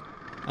corner.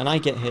 And I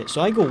get hit,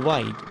 so I go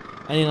wide,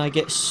 and then I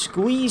get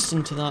squeezed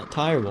into that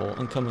tyre wall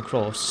and come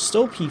across,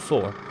 still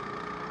P4.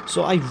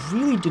 So I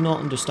really do not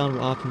understand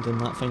what happened in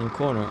that final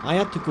corner. I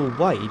had to go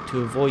wide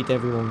to avoid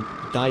everyone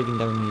diving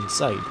down the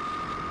inside.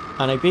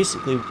 And I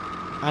basically,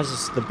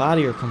 as the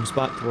barrier comes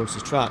back towards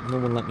the track, no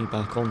one let me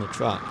back on the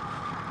track.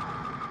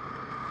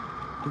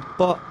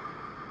 But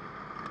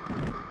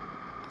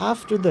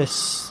after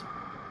this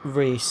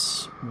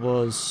race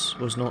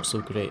was not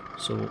so great,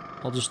 so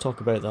I'll just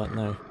talk about that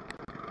now.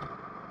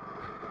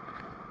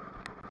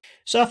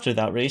 So after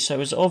that race, I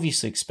was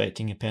obviously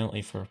expecting a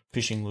penalty for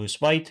pushing Lewis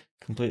wide.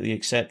 Completely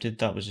accepted.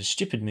 That was a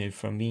stupid move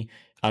from me.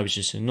 I was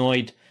just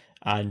annoyed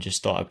and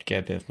just thought I would get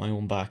a bit of my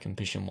own back and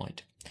push him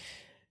wide.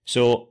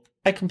 So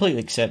I completely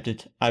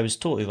accepted. I was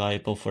totally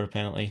liable for a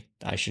penalty.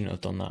 I shouldn't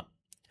have done that.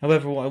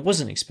 However, what I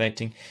wasn't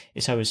expecting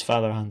is how his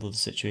father handled the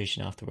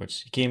situation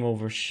afterwards. He came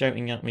over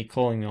shouting at me,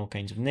 calling me all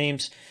kinds of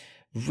names.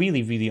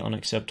 Really, really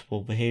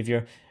unacceptable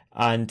behaviour.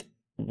 And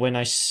when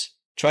I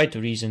tried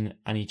to reason,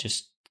 and he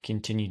just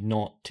continued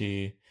not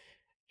to,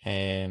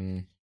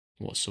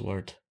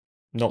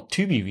 not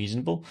to be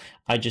reasonable.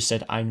 I just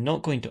said, I'm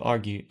not going to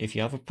argue. If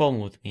you have a problem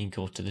with me,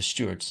 go to the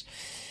stewards.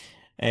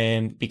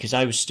 Because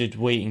I was stood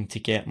waiting to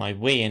get my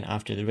weigh in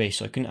after the race,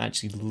 so I couldn't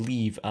actually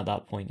leave at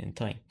that point in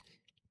time.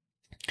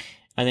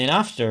 And then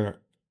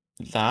after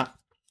that,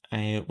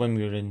 when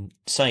we were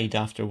inside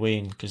after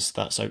weighing, because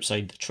that's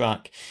outside the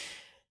track,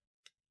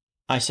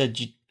 I said,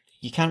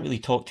 you can't really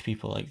talk to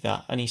people like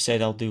that. And he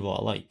said, I'll do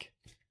what I like.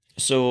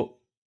 So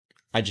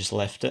I just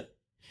left it.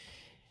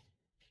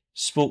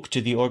 Spoke to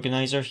the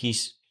organizer. He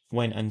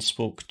went and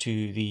spoke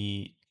to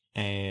the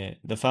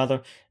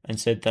father and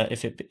said that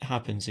if it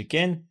happens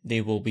again,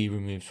 they will be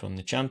removed from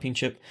the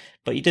championship.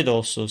 But he did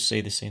also say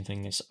the same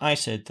thing as I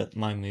said, that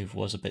my move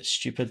was a bit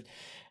stupid.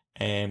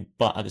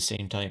 But at the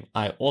same time,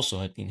 I also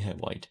had been hit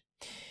wide.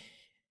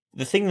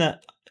 The thing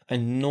that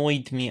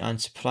annoyed me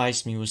and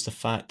surprised me was the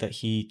fact that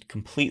he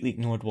completely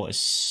ignored what his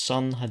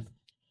son had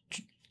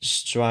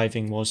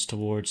driving was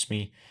towards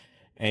me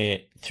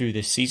through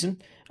this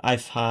season.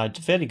 I've had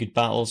very good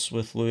battles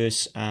with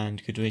Lewis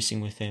and good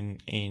racing with him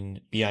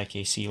in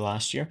BIKC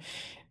last year,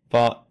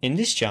 but in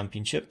this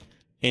championship,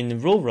 in the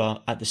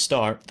Rollra at the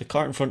start, the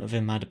car in front of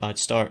him had a bad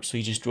start, so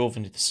he just drove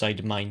into the side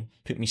of mine,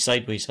 put me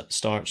sideways at the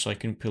start so I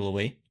couldn't pull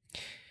away.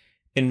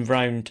 In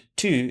round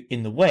 2,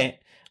 in the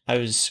wet, I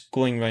was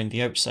going round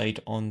the outside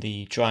on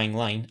the drying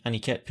line and he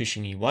kept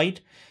pushing me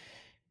wide,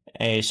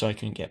 so I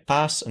couldn't get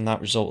past, and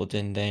that resulted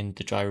in then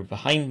the driver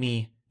behind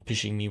me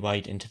pushing me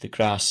wide into the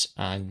grass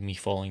and me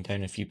falling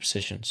down a few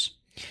positions.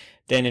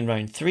 Then in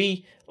round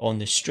 3, on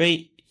the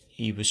straight,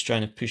 he was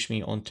trying to push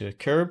me onto a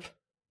curb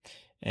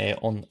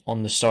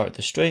on the start of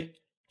the straight.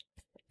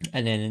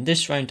 And then in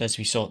this round, as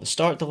we saw at the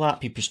start of the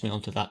lap, he pushed me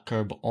onto that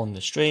curb on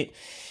the straight.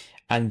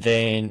 And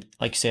then,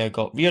 like I say, I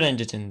got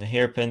rear-ended in the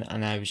hairpin,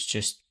 and I was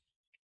just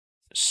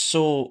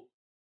so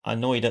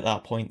annoyed at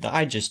that point that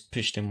I just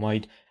pushed him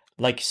wide.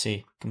 Like I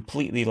say,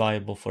 completely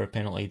liable for a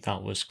penalty.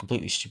 That was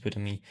completely stupid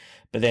of me.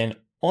 But then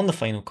on the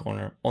final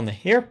corner, on the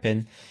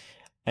hairpin,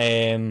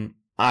 the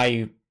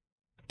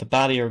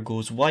barrier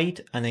goes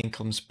wide and then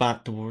comes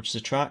back towards the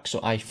track. So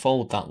I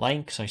followed that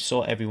line because I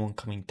saw everyone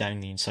coming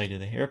down the inside of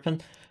the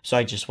hairpin. So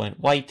I just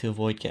went wide to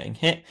avoid getting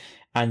hit.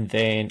 And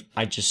then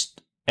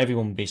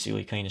everyone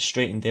basically kind of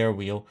straightened their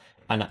wheel,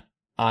 and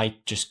I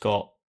just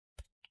got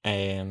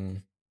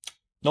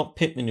not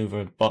pit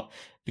maneuvered, but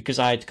because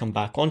I had to come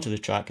back onto the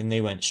track and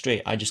they went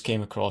straight, I just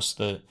came across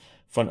the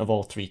front of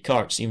all 3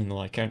 karts, even though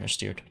I counter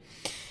steered.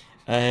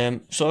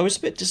 So I was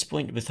a bit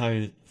disappointed with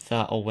how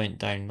that all went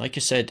down. Like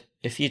I said,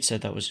 if he had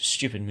said that was a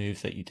stupid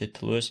move that you did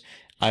to Lewis,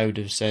 I would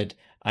have said,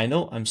 I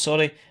know, I'm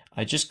sorry,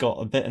 I just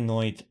got a bit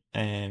annoyed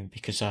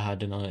because I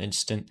had another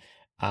incident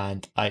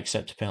and I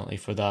accept a penalty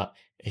for that.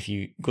 If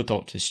you go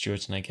talk to the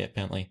stewards and I get a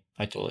penalty,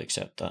 I totally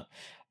accept that.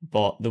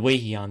 But the way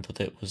he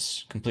handled it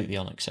was completely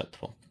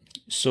unacceptable.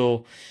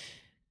 So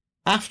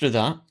after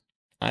that,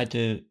 I had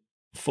to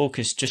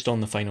focus just on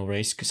the final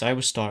race because I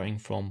was starting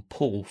from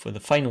pole for the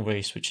final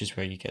race, which is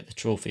where you get the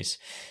trophies.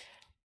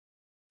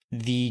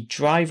 The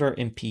driver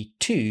in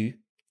P2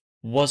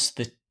 was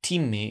the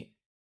teammate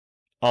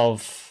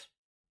of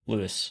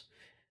Lewis.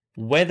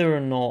 Whether or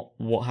not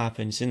what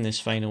happens in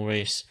this final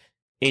race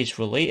is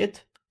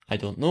related, I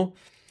don't know,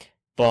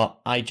 but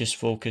I just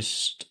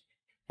focused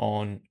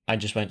on, I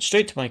just went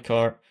straight to my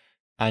car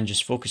and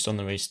just focused on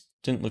the race,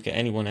 didn't look at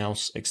anyone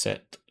else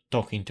except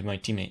talking to my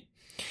teammate.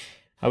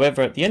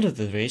 However, at the end of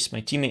the race,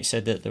 my teammate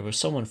said that there was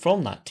someone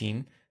from that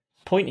team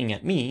pointing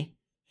at me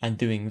and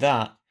doing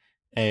that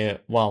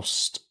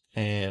whilst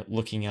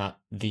looking at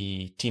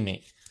the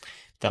teammate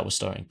that was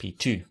starting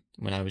P2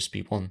 when I was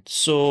P1.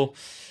 So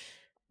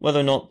whether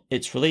or not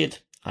it's related,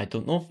 I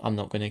don't know. I'm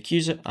not going to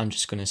accuse it. I'm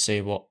just going to say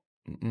what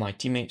my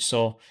teammate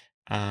saw,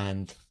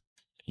 and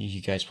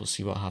you guys will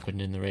see what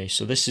happened in the race.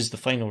 So this is the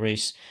final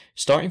race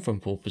starting from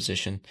pole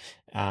position,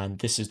 and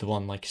this is the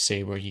one, like I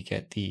say, where you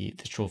get the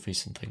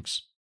trophies and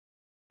things.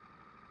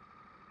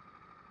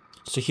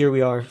 So here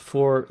we are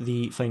for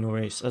the final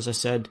race. As I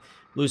said,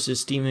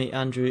 Lewis's teammate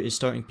Andrew is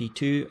starting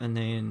P2, and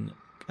then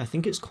I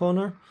think it's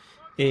Connor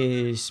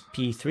is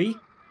P3.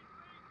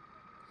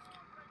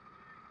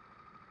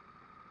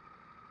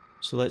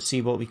 So let's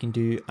see what we can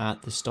do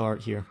at the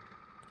start here.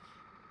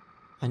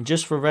 And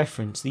just for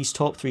reference, these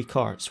top 3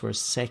 karts were a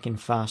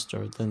second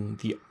faster than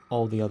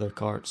all the other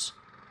karts.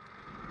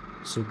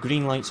 So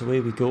green lights, away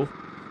we go.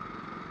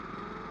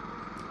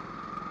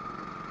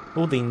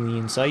 Holding the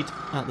inside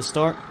at the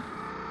start.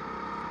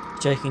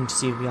 Checking to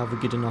see if we have a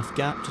good enough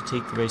gap to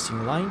take the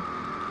racing line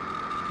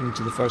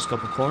into the first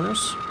couple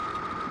corners.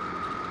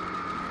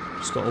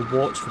 Just got to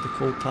watch for the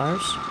cold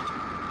tyres.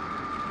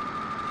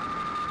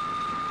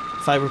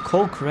 If I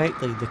recall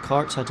correctly, the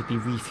karts had to be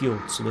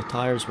refueled, so the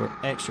tyres were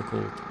extra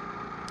cold.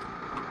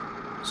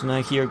 So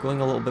now here, going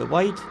a little bit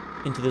wide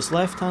into this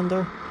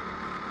left-hander,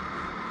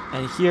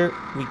 and here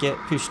we get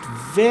pushed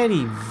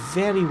very,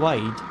 very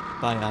wide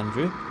by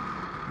Andrew,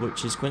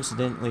 which is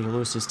coincidentally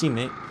Lewis's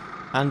teammate,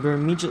 and we're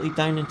immediately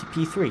down into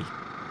P3.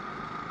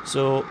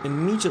 So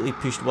immediately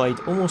pushed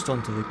wide almost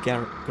onto the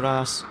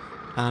grass,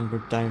 and we're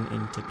down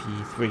into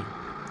P3.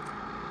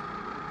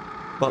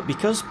 But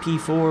because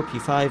P4,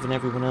 P5 and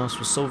everyone else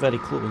was so very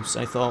close,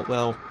 I thought,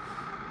 well,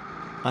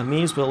 I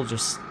may as well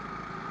just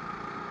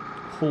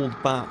hold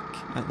back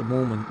at the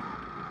moment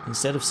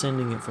instead of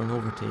sending it for an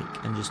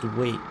overtake and just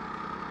wait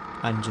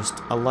and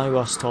just allow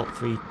us top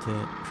 3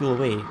 to pull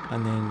away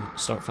and then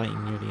start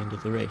fighting near the end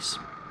of the race.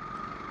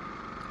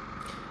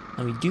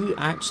 And we do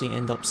actually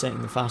end up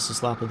setting the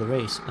fastest lap of the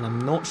race, and I'm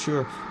not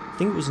sure, I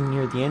think it was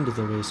near the end of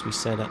the race we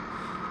set it.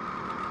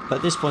 But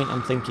at this point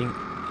I'm thinking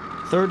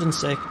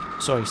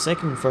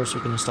second and first are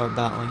going to start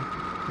battling.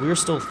 We're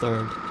still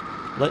third.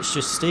 Let's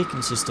just stay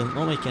consistent,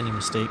 not make any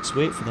mistakes,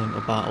 wait for them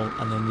to battle,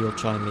 and then we'll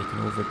try and make an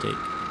overtake.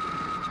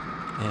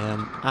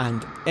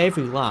 And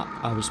every lap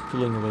I was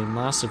pulling away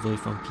massively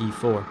from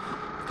P4,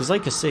 because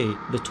like I say,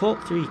 the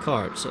top 3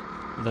 karts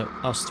that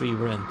us 3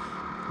 were in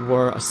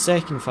were a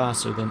second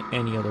faster than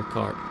any other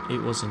kart.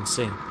 It was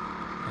insane.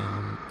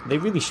 They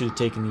really should have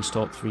taken these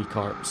top 3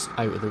 karts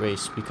out of the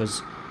race,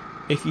 because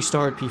if you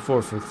started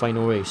P4 for the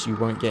final race, you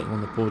weren't getting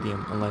on the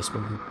podium unless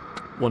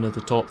one of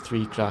the top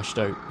 3 crashed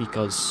out,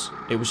 because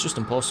it was just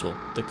impossible.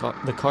 The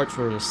karts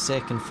were a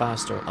second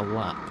faster a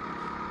lap.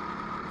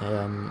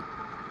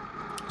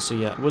 So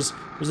yeah, it was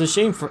a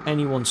shame for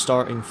anyone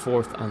starting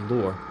 4th and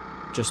lower,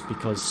 just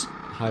because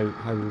how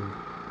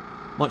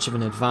much of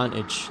an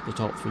advantage the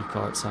top 3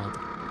 karts had.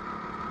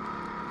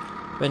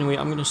 But anyway,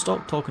 I'm going to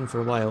stop talking for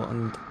a while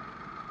and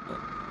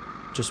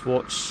just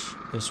watch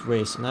this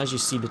race. And as you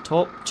see, the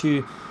top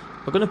 2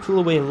 are going to pull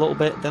away a little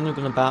bit, then they're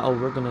going to battle,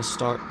 we're going to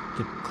start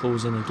to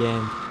close in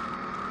again,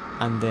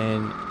 and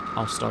then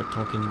I'll start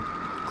talking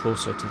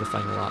closer to the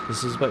final lap.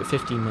 This is about a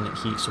 15-minute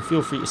heat, so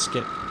feel free to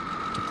skip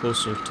to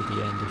closer to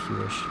the end if you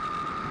wish.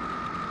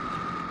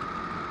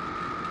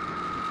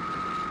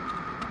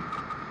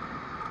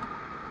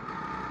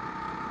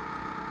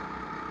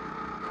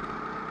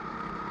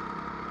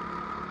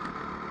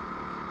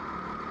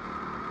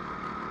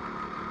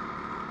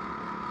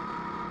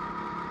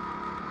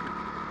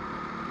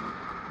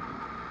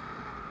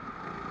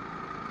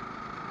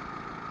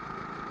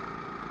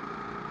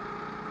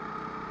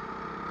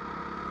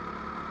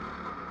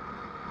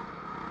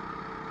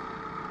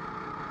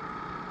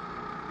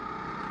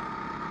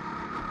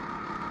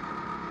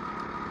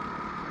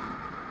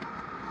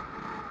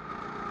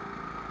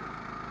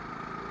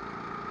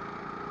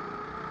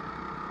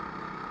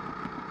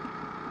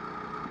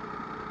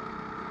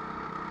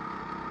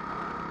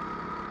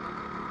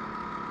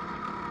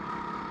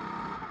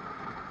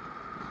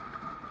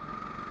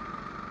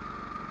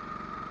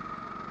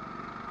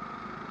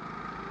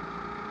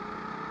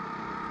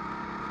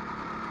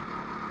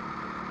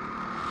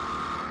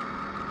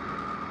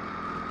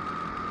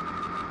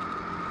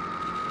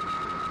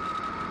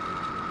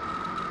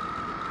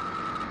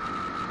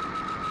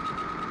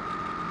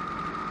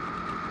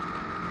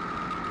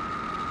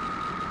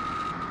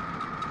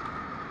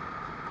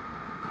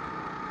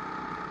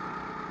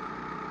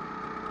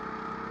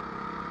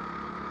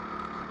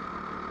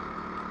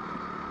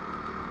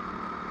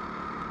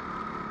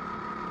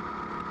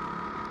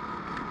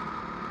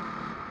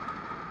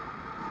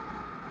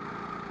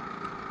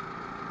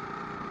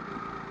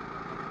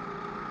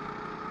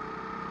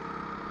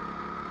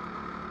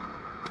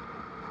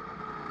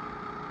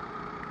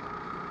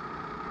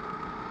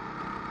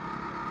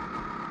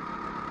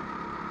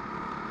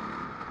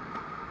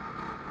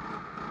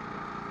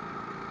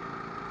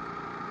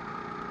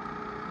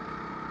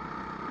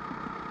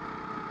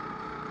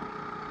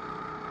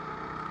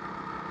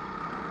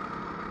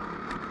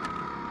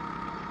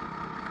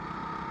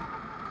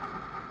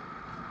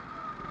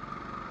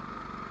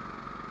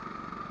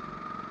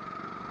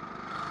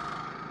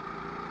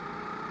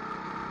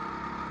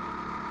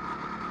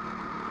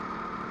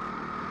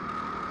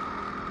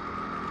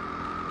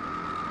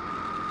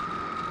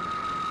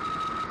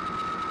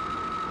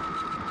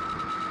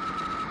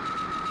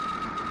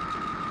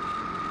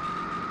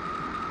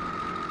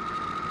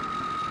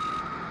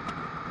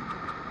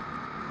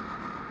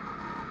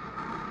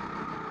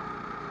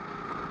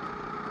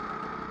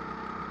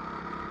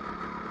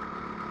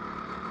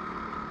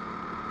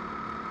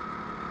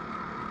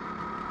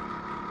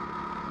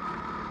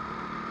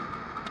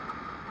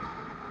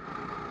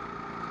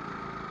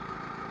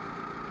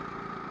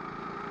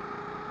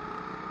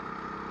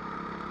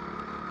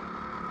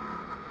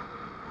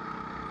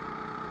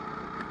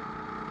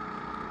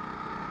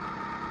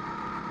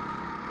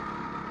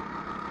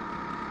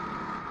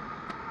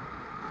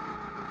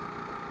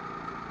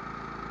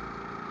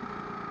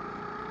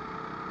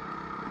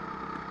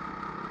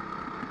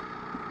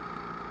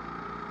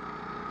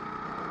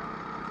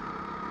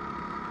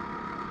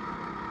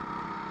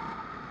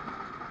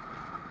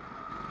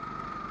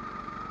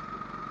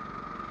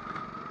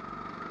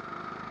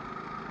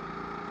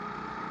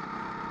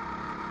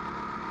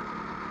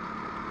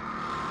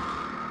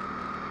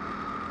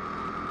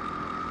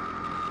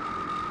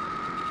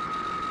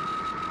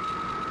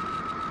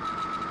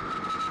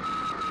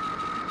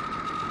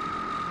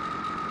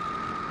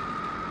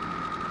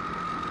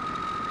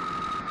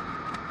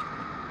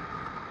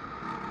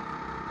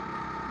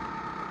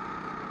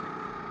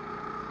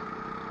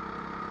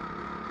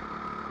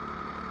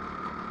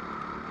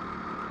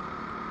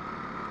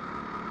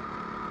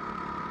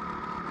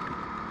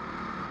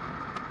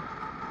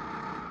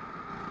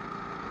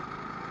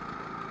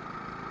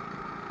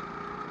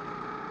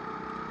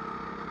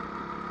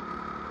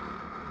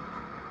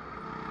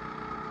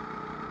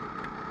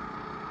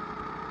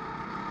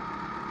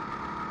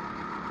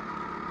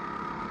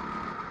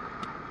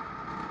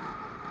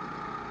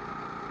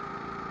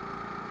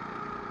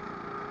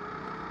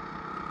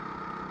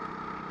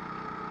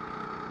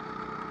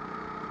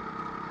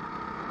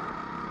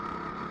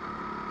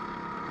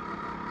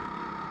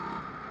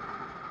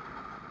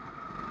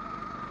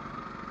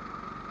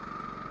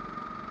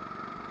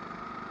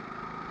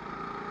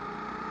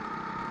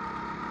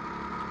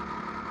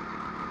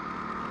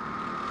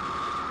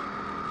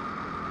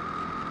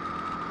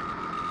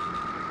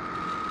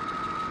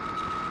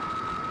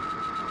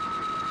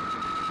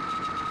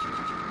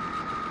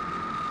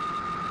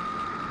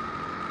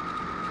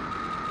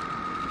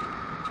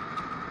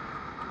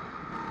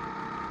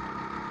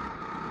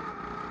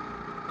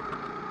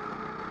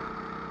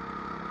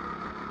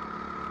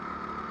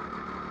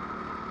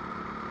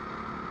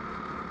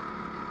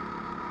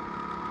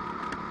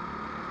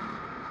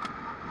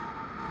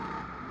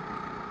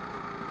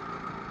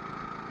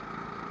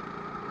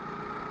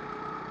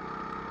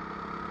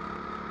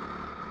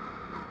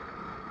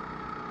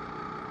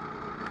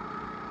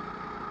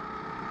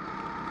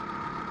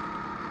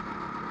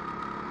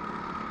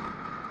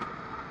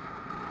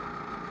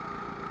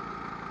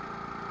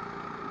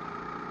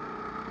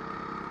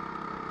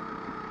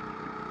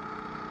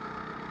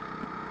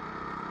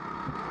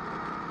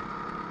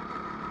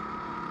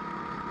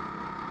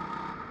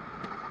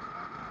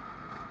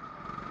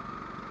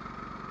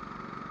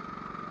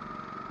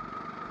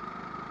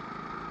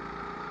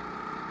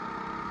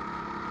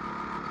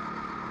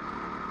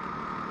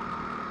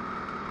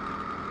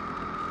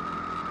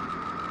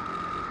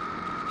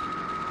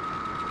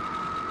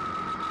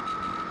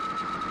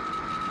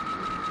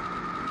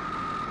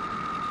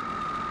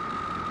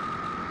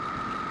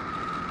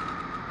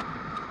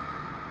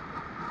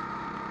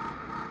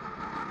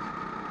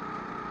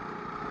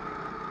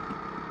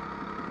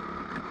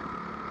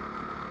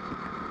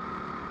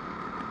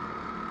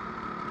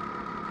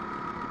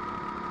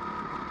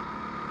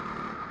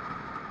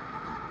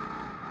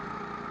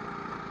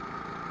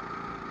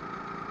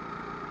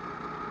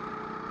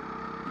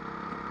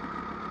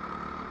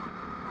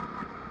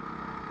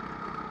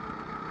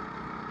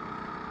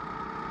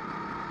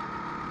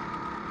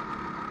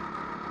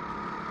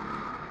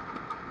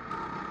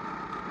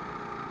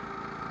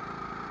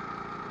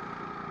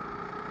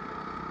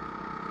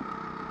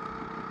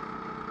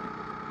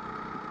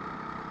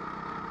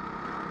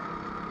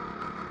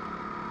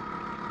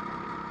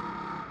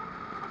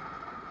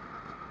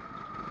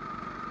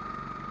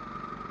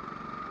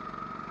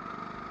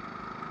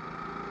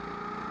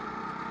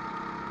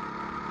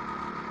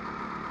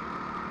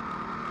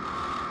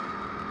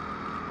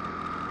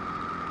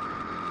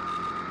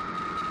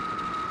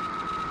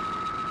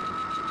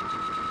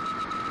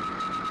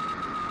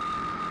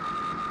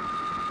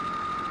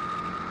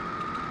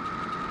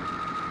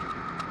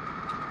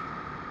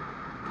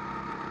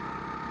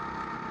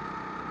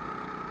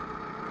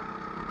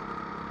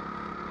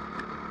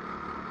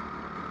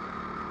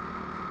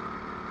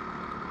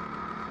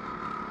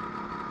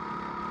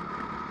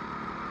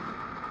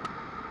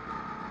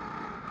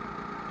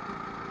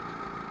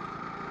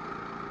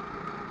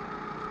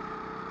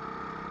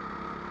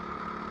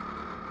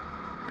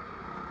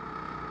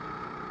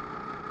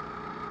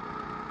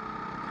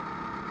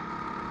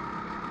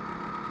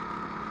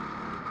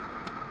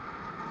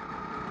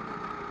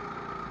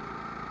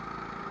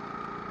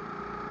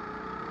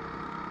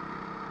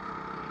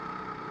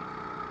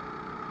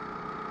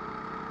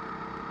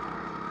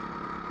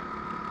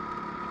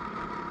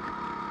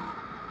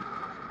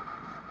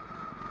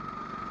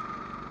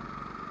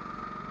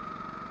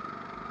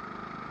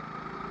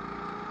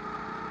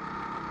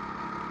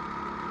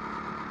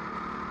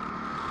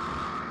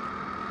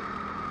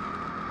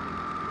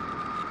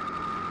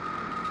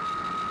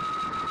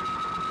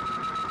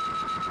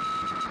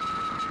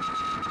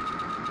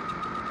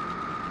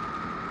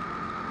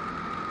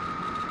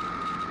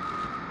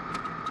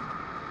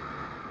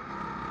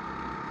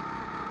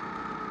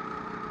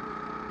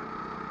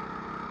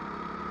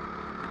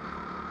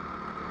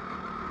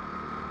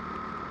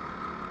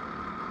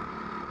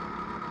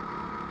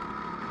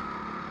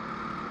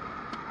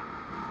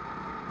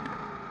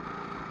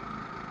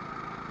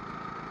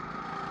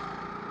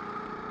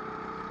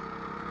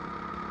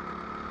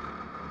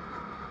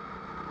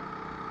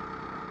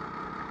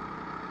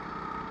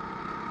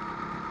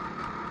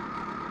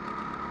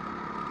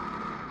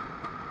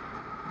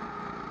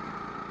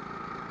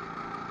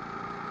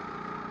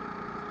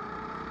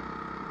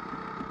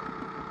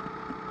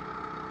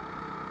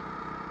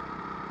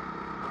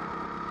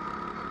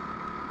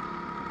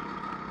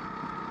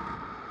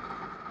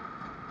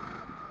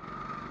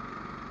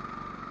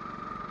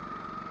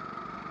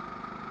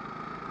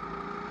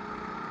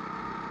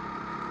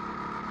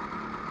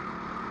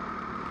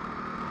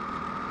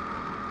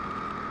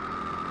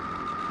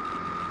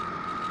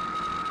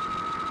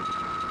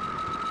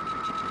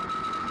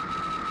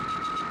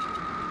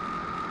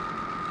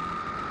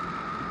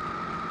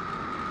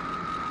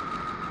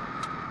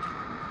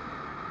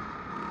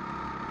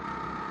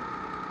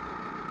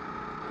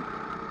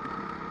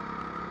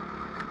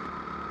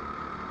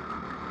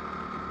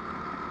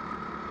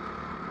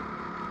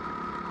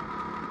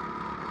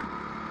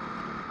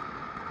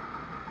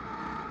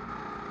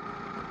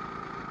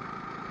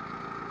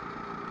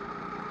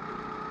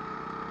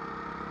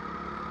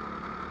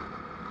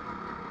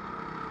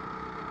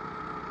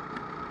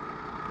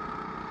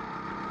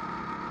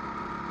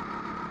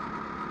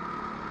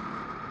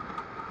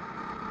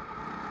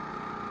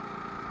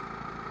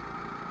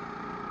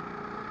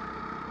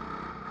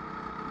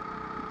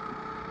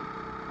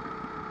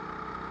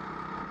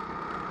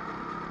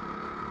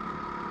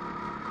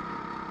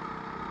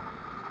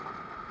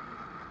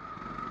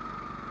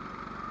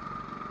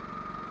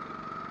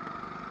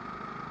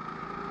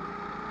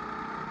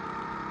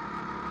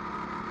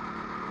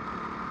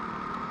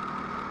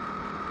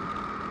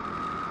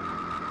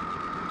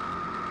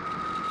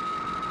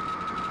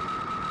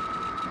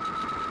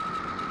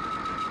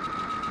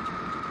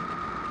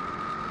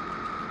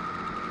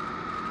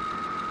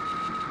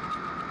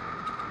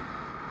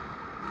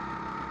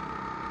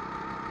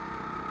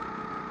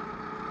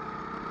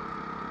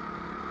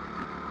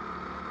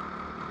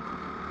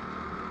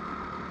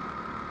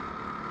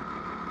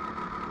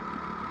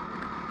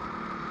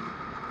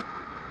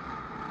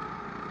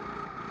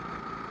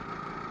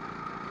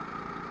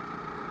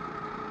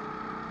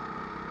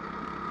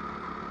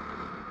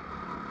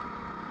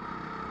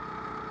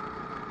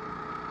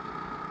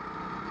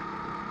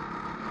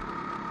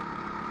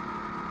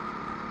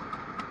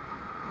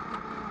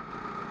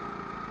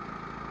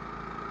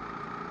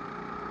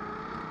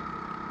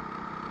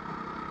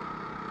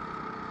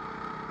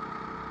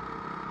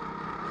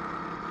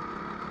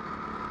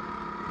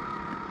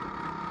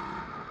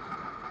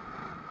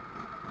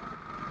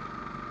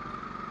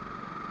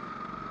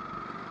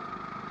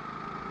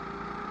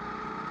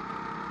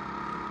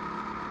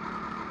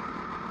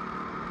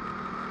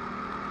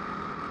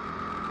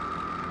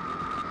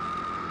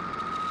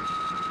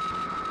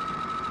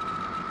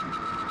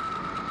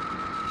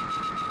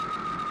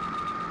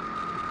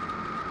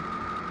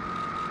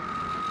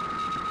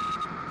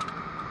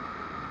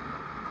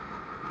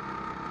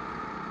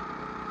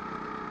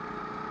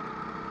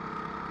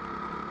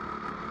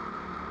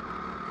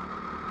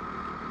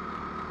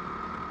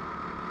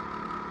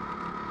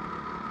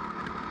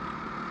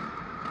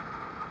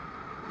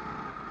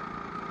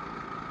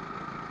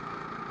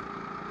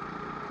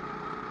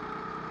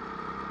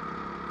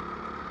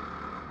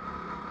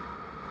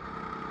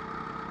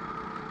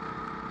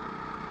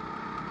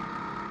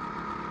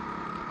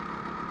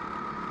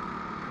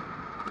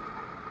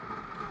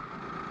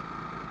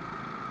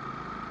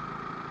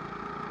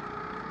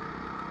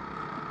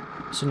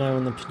 So now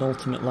on the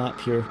penultimate lap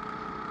here,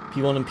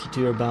 P1 and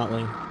P2 are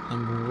battling.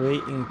 I'm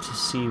waiting to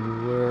see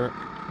where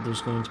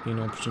there's going to be an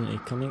opportunity.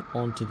 Coming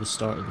on to the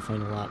start of the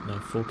final lap now,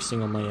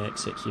 focusing on my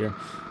exit here.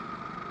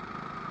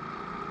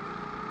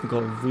 We've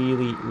got a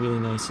really, really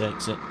nice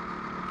exit.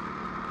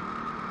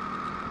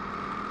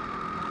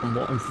 And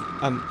what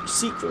I'm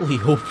secretly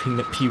hoping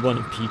that P1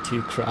 and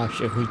P2 crash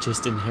and we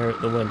just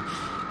inherit the win.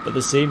 But at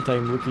the same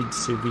time, looking to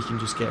see if we can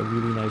just get a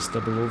really nice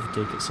double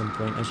overtake at some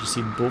point. As you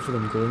see, both of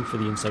them going for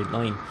the inside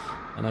line.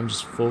 And I'm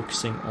just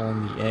focusing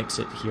on the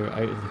exit here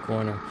out of the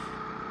corner.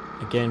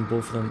 Again,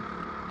 both of them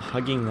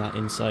hugging that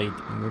inside.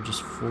 And we're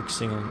just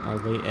focusing on our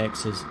late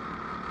X's,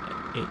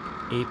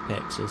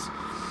 apexes.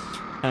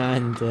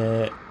 And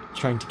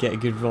trying to get a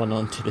good run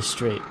onto the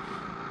straight.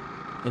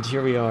 And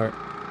here we are,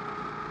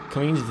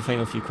 coming into the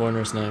final few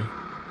corners now.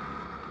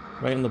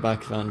 Right on the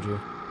back of Andrew.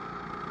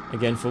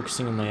 Again,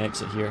 focusing on my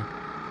exit here.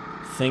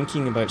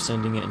 Thinking about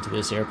sending it into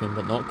this hairpin,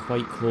 but not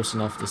quite close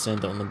enough to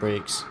send it on the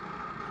brakes.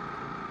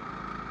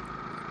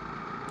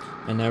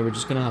 And now we're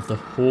just going to have to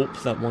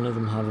hope that one of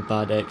them have a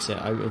bad exit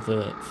out of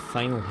the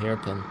final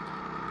hairpin.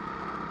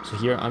 So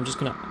here, I'm just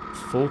going to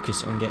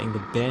focus on getting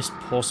the best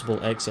possible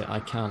exit I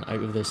can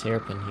out of this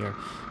hairpin here.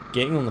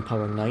 Getting on the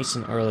power nice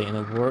and early, and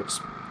it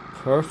works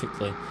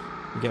perfectly.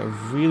 We get a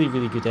really,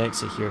 really good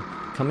exit here.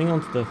 Coming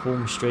onto the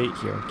home straight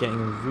here, getting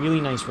a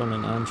really nice run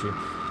on Andrew.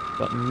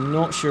 But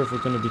not sure if we're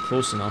going to be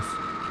close enough.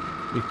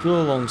 We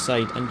pull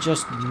alongside and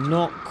just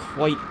not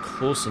quite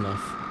close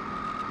enough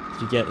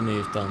to get the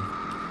move done.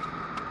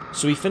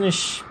 So we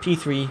finish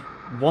P3,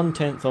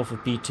 1/10 off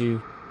of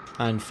P2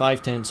 and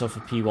 5/10 off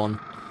of P1.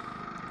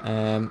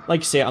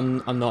 Like I say,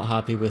 I'm not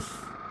happy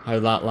with how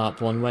that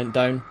lap 1 went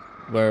down,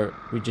 where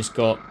we just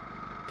got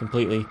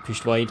completely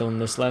pushed wide on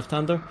this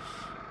left-hander.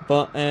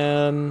 But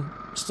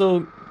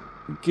still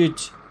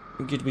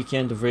good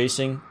weekend of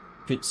racing.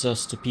 Puts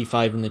us to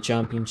P5 in the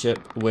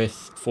championship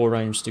with 4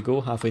 rounds to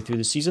go halfway through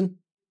the season.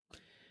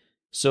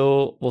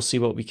 So we'll see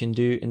what we can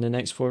do in the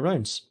next 4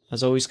 rounds.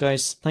 As always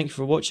guys, thank you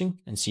for watching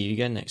and see you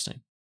again next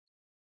time.